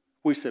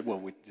 We said,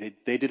 well,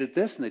 they did it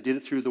this, and they did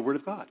it through the Word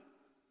of God.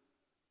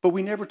 But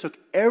we never took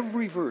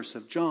every verse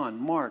of John,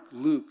 Mark,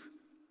 Luke,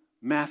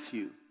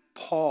 Matthew,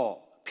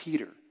 Paul,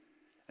 Peter,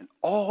 and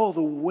all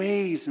the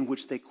ways in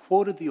which they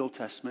quoted the Old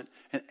Testament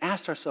and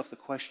asked ourselves the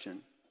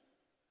question,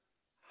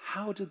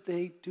 how did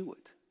they do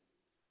it?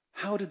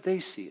 How did they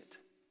see it?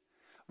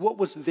 What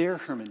was their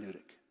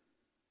hermeneutic?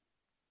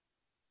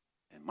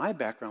 In my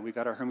background, we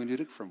got our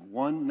hermeneutic from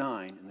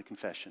 1:9 in the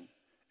confession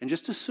and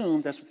just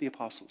assumed that's what the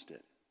apostles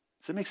did.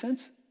 Does that make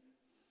sense?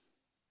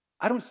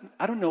 I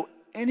don't know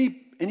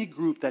any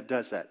group that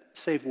does that,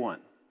 save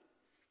one.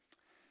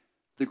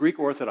 The Greek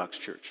Orthodox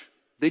Church.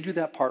 They do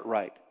that part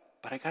right.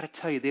 But I got to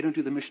tell you, they don't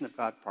do the mission of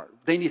God part.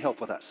 They need help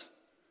with us.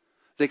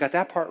 They got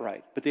that part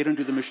right, but they don't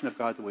do the mission of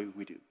God the way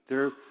we do.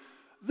 They're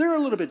a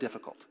little bit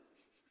difficult.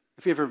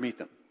 If you ever meet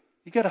them,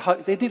 you got a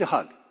hug. They need a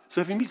hug.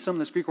 So if you meet someone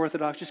that's Greek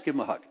Orthodox, just give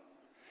them a hug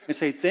and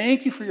say,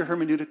 "Thank you for your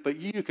hermeneutic, but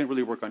you can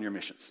really work on your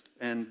missions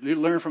and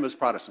learn from us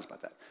Protestants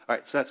about that." All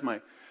right, so that's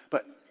my.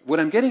 But what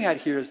I'm getting at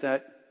here is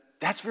that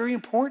that's very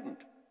important.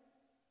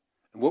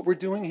 And what we're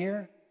doing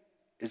here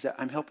is that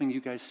I'm helping you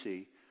guys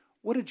see,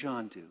 what did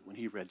John do when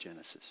he read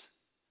Genesis?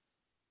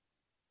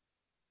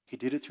 He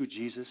did it through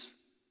Jesus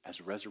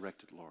as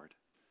resurrected Lord,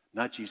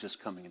 not Jesus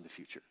coming in the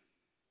future.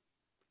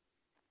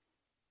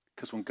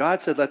 Because when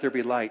God said, let there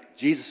be light,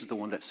 Jesus is the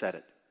one that said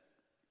it.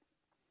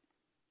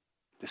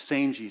 The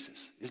same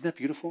Jesus. Isn't that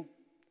beautiful?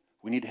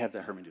 We need to have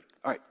that hermeneutic.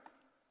 All right.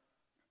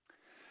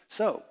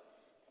 So,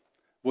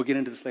 we'll get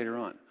into this later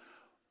on.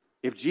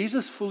 If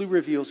Jesus fully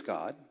reveals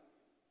God,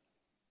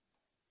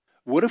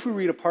 what if we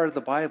read a part of the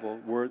Bible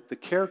where the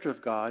character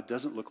of God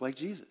doesn't look like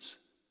Jesus?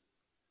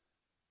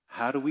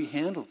 How do we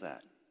handle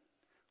that?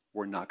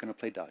 We're not going to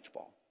play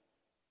dodgeball.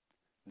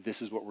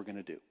 This is what we're going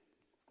to do.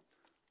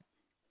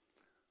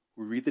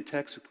 We read the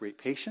text with great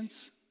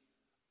patience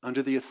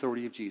under the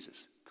authority of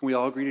Jesus. Can we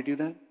all agree to do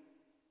that?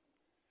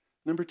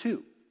 Number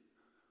 2,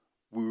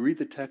 we read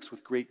the text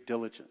with great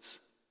diligence.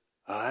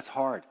 Oh, that's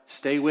hard.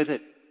 Stay with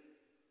it.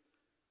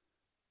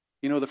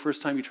 You know, the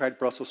first time you tried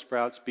Brussels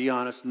sprouts, be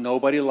honest,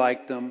 nobody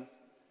liked them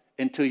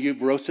until you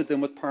roasted them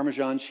with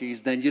Parmesan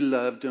cheese. Then you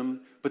loved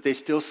them, but they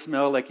still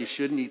smell like you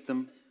shouldn't eat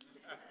them.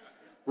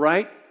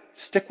 Right?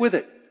 Stick with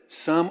it.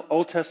 Some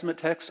Old Testament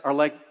texts are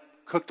like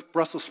cooked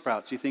Brussels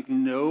sprouts. You think,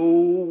 no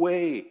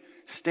way.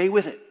 Stay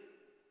with it.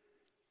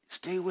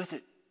 Stay with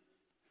it.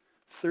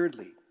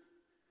 Thirdly,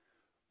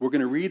 we're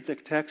going to read the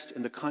text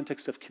in the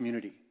context of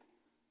community.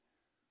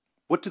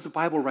 What do the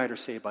Bible writers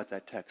say about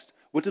that text?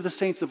 What do the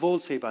saints of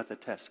old say about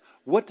that text?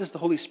 What does the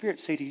Holy Spirit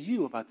say to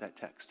you about that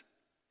text?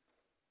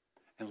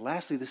 And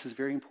lastly, this is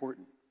very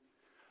important.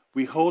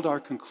 We hold our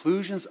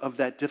conclusions of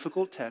that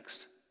difficult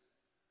text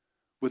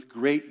with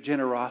great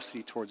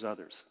generosity towards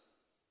others.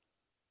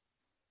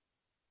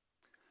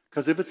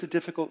 Because if it's a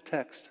difficult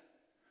text,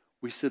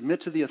 we submit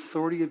to the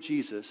authority of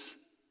Jesus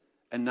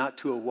and not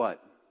to a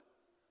what?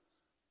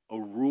 A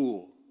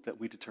rule that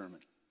we determine.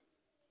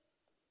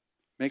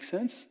 Make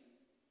sense?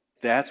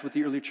 That's what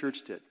the early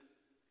church did.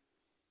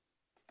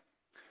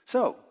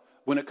 So,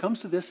 when it comes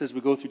to this, as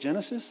we go through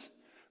Genesis,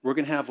 we're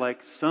going to have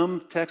like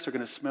some texts are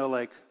going to smell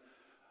like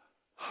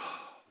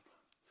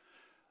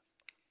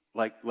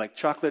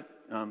chocolate,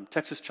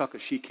 Texas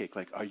chocolate sheet cake.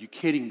 Like, are you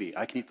kidding me?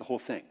 I can eat the whole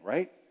thing,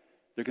 right?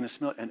 They're going to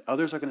smell, and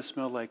others are going to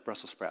smell like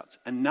Brussels sprouts.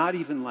 And not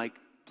even like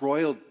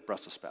broiled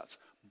Brussels sprouts.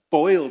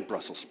 Boiled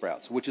Brussels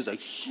sprouts, which is a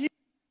huge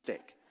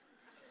mistake.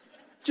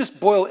 Just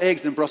boil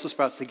eggs and Brussels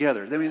sprouts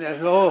together. I mean,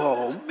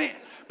 oh, man.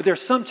 But there are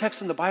some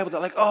texts in the Bible that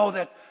are like, oh,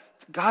 that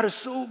God is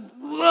so...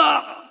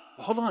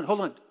 Hold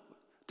on.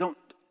 Don't.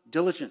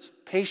 Diligence,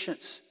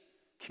 patience,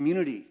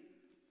 community,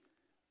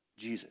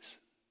 Jesus.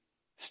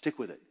 Stick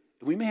with it.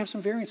 And we may have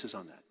some variances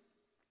on that.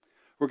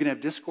 We're going to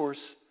have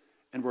discourse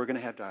and we're going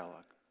to have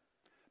dialogue.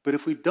 But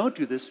if we don't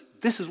do this,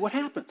 this is what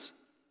happens.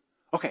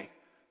 Okay.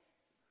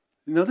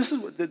 Now, this is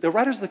what the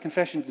writers of the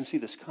confession didn't see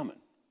this coming.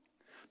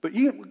 But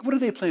what are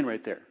they playing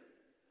right there?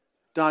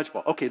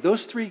 Dodgeball. Okay,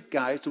 those 3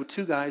 guys, so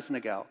 2 guys and a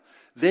gal,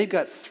 they've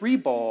got 3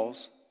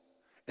 balls,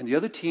 and the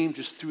other team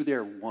just threw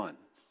their 1,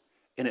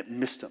 and it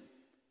missed them.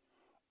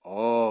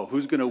 Oh,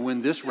 who's going to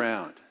win this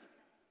round?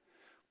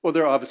 Well,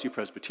 they're obviously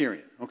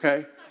Presbyterian,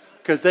 okay?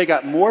 Because they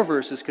got more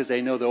verses because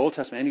they know the Old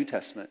Testament and New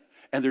Testament,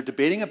 and they're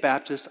debating a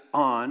Baptist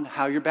on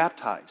how you're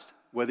baptized,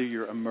 whether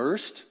you're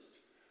immersed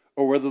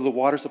or whether the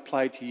water's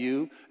applied to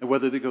you, and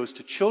whether it goes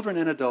to children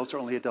and adults or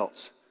only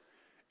adults.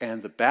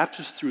 And the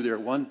Baptists threw their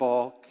 1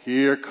 ball.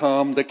 Here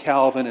come the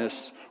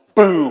Calvinists.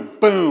 Boom,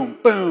 boom,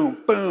 boom,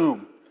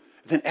 boom.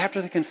 Then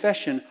after the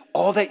confession,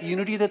 all that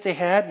unity that they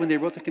had when they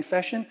wrote the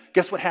confession,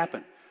 guess what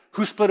happened?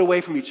 Who split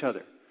away from each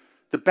other?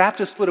 The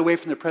Baptists split away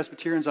from the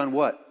Presbyterians on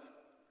what?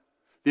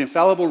 The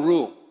infallible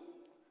rule.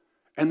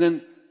 And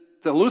then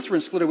the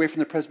Lutherans split away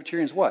from the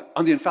Presbyterians what?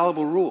 On the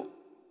infallible rule.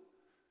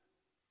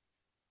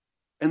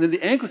 And then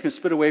the Anglicans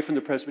split away from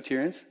the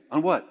Presbyterians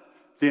on what?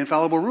 The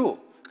infallible rule.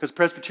 Because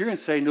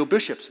Presbyterians say no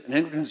bishops, and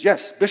Anglicans,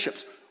 yes,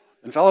 bishops,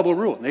 infallible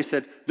rule. And they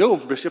said, no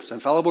bishops,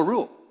 infallible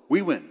rule.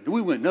 We win. Do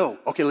we win? No.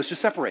 Okay, let's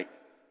just separate.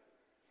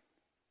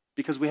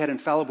 Because we had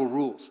infallible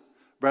rules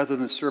rather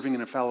than serving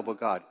an infallible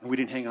God, and we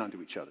didn't hang on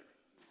to each other.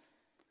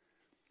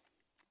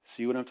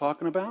 See what I'm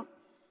talking about?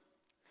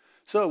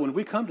 So when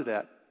we come to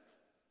that,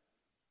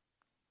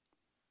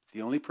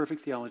 the only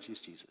perfect theology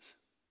is Jesus.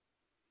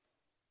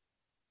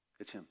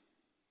 It's him.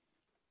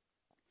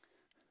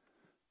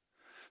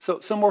 So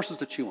some morsels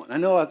to chew on. I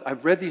know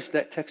I've read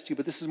that text to you,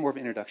 but this is more of an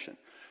introduction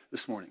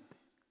this morning.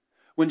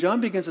 When John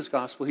begins his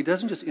gospel, he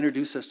doesn't just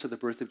introduce us to the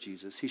birth of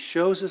Jesus. He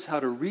shows us how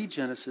to read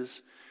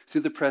Genesis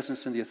through the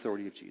presence and the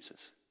authority of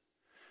Jesus.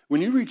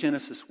 When you read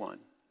Genesis 1,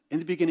 in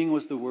the beginning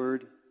was the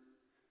Word.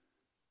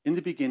 In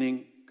the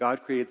beginning,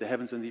 God created the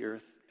heavens and the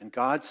earth. And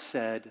God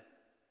said,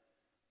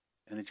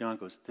 and then John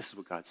goes, this is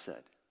what God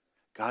said.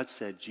 God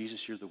said,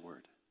 Jesus, you're the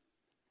Word.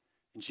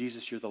 And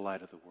Jesus, you're the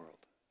light of the world.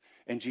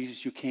 And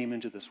Jesus, you came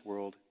into this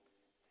world,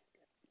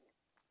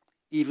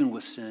 even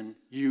with sin.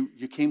 You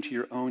came to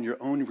your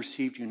own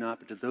received you not,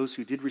 but to those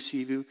who did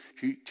receive you,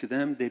 to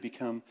them they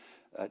become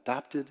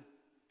adopted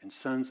and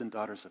sons and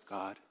daughters of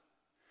God.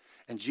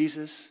 And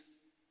Jesus,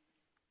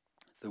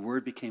 the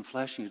Word became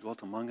flesh and you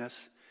dwelt among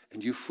us,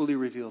 and you fully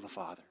reveal the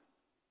Father.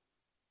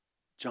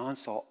 John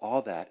saw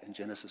all that in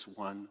Genesis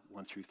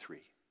 1:1-3.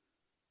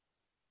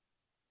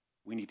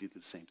 we need to do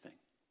the same thing.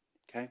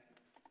 Okay?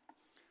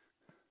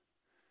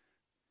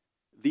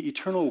 The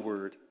eternal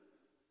word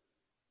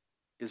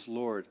is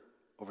Lord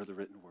over the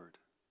written word.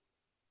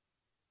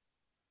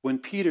 When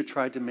Peter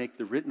tried to make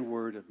the written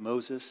word of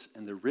Moses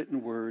and the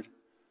written word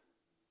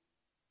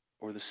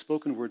or the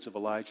spoken words of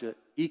Elijah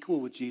equal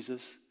with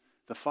Jesus,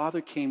 the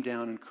Father came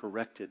down and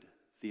corrected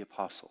the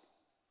apostle.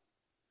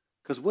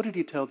 Because what did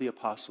he tell the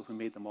apostle who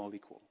made them all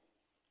equal?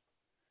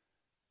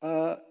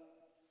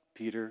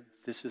 Peter,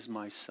 this is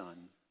my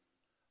son.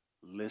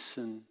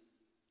 Listen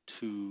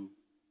to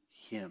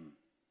him.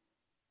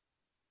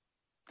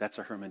 That's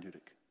a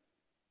hermeneutic.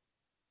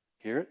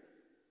 Hear it?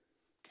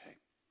 Okay.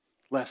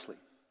 Lastly,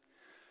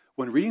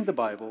 when reading the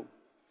Bible,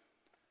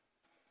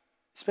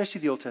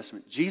 especially the Old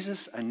Testament,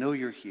 Jesus, I know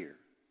you're here.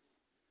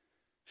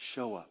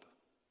 Show up.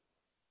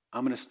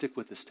 I'm going to stick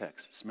with this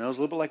text. It smells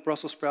a little bit like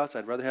Brussels sprouts.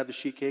 I'd rather have the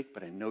sheet cake,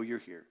 but I know you're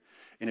here.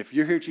 And if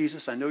you're here,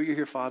 Jesus, I know you're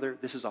here, Father.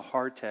 This is a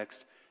hard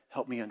text.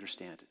 Help me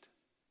understand it.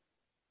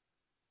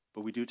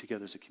 But we do it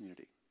together as a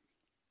community.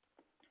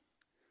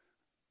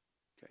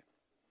 Okay.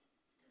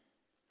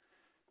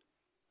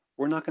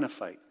 We're not going to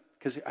fight,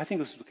 because I think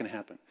this is what's going to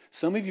happen.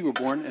 Some of you were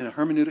born in a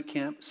hermeneutic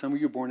camp. Some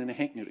of you were born in a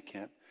hankneutic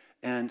camp.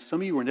 And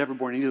some of you were never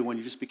born in either one.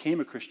 You just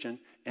became a Christian,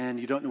 and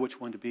you don't know which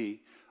one to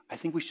be. I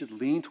think we should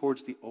lean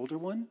towards the older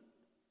one.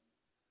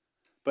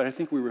 But I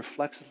think we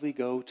reflexively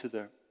go to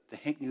the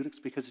hankneutics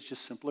because it's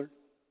just simpler.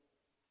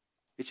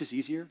 It's just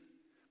easier.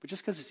 But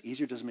just because it's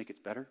easier doesn't make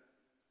it better.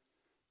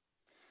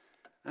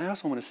 And I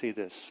also want to say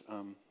this.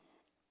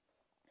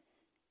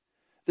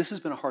 This has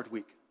been a hard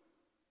week.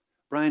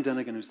 Brian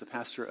Dunnigan, who's the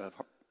pastor of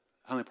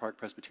Highland Park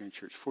Presbyterian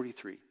Church,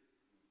 43,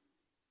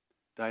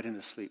 died in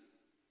his sleep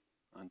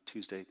on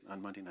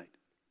Monday night.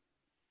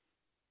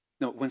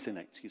 No, Wednesday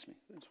night, excuse me.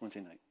 It was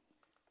Wednesday night.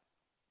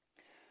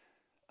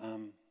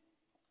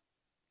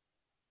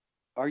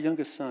 Our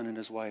youngest son and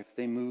his wife,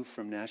 they moved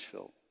from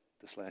Nashville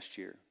this last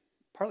year,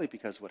 partly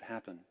because of what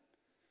happened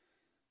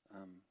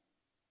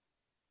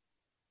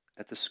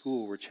at the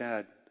school where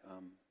Chad,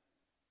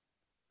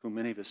 who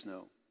many of us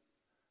know,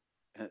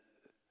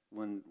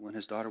 when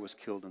his daughter was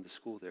killed in the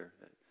school there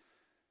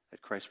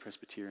at Christ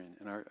Presbyterian.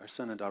 And our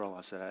son and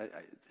daughter-in-law said,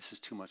 this is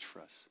too much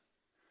for us.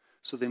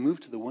 So they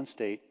moved to the one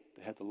state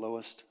that had the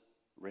lowest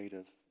rate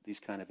of these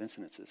kind of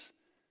incidences.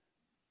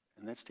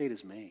 And that state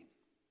is Maine.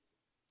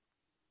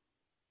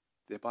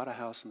 They bought a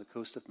house on the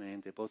coast of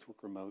Maine. They both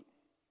work remote.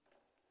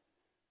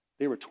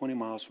 They were 20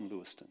 miles from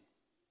Lewiston.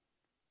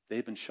 They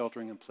had been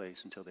sheltering in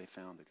place until they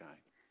found the guy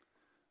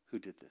who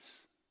did this.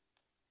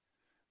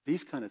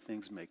 These kind of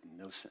things make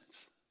no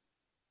sense.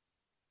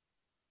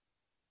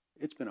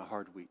 It's been a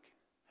hard week.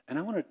 And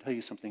I want to tell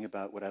you something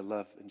about what I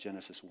love in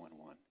Genesis 1:1.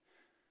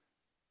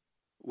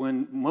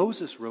 When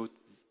Moses wrote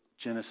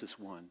Genesis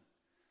 1,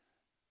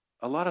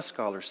 a lot of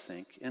scholars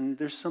think, and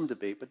there's some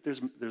debate, but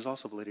there's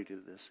also validity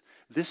to this.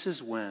 This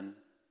is when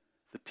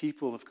the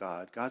people of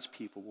God, God's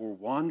people, were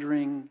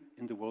wandering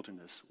in the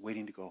wilderness,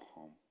 waiting to go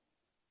home.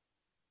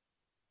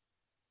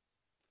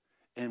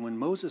 And when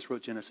Moses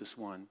wrote Genesis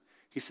 1,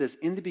 he says,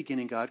 in the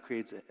beginning God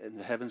created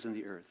the heavens and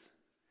the earth.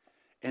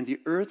 And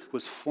the earth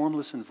was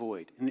formless and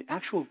void. And the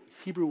actual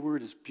Hebrew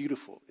word is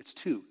beautiful. It's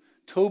two.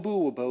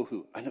 Tobu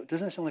wabohu. I know,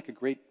 doesn't that sound like a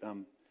great,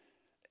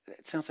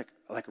 it sounds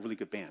like a really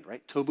good band,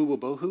 right? Tobu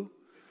wabohu.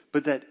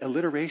 But that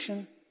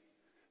alliteration,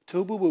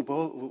 tobu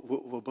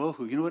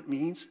wabohu, you know what it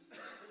means?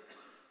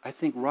 I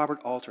think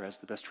Robert Alter has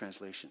the best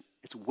translation.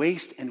 It's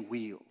waste and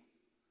wheel.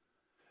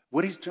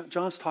 What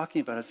John's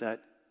talking about is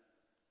that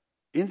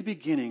in the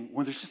beginning,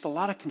 when there's just a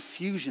lot of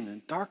confusion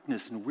and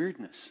darkness and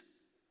weirdness,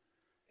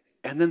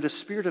 and then the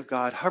Spirit of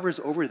God hovers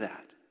over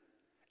that,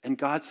 and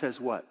God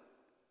says what?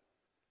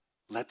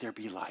 Let there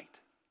be light.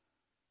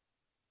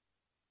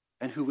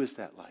 And who is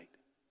that light?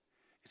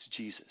 It's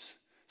Jesus.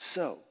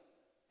 So,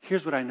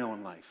 here's what I know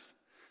in life.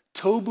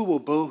 Tobu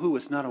wabohu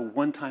is not a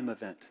one-time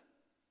event.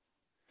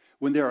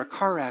 When there are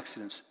car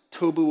accidents,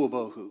 tobu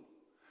wabohu.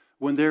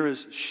 When there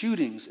is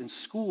shootings in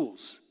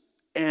schools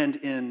and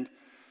in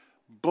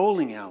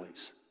bowling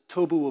alleys,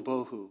 tobu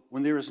wabohu.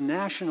 When there is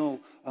national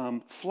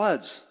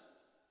floods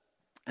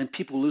and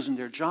people losing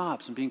their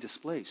jobs and being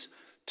displaced,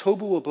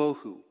 tobu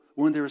wabohu.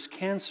 When there is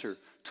cancer,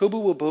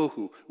 tobu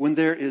wabohu. When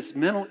there is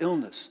mental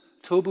illness,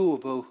 tobu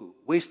wabohu,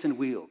 waste and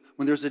wheel.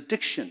 When there's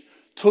addiction,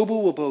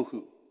 tobu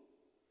wabohu.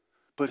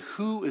 But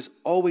who is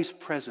always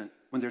present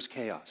when there's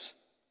chaos?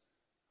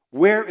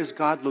 Where is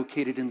God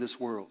located in this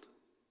world?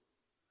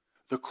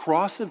 The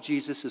cross of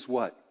Jesus is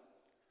what?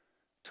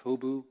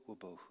 Tobu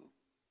wabohu.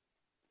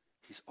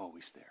 He's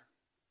always there.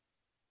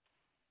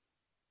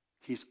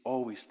 He's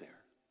always there.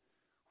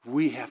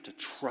 We have to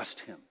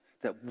trust him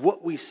that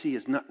what we see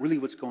is not really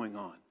what's going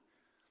on.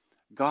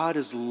 God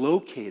is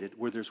located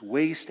where there's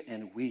waste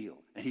and wheel,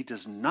 and he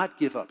does not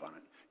give up on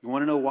it. You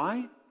want to know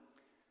why?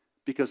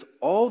 Because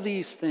all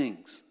these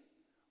things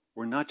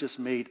were not just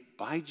made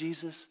by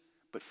Jesus,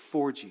 but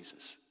for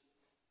Jesus.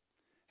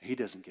 He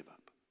doesn't give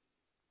up.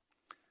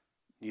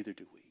 Neither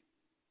do we.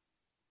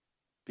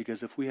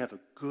 Because if we have a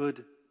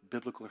good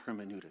biblical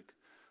hermeneutic,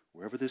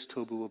 wherever there's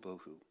tobu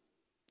wabohu,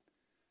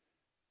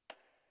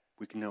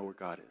 we can know where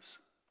God is.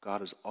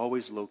 God is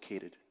always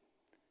located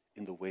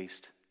in the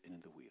waist and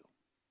in the wheel.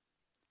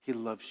 He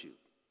loves you.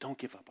 Don't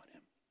give up on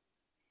him.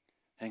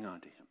 Hang on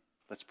to him.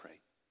 Let's pray.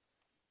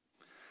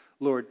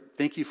 Lord,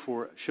 thank you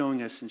for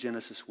showing us in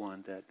Genesis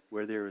 1 that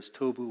where there is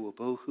tobu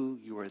obohu,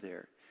 you are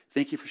there.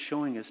 Thank you for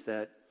showing us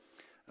that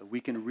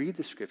we can read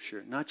the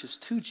scripture, not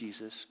just to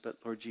Jesus, but,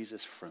 Lord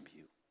Jesus, from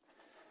you.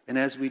 And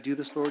as we do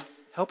this, Lord,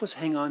 help us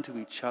hang on to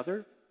each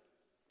other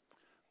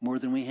more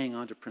than we hang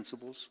on to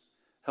principles.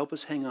 Help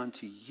us hang on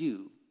to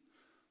you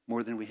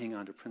more than we hang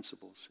on to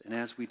principles. And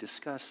as we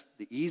discuss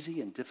the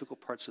easy and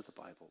difficult parts of the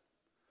Bible,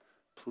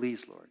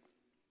 please, Lord,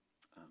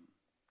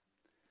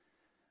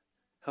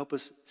 help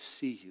us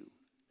see you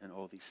in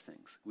all these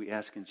things. We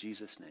ask in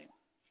Jesus' name.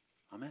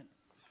 Amen.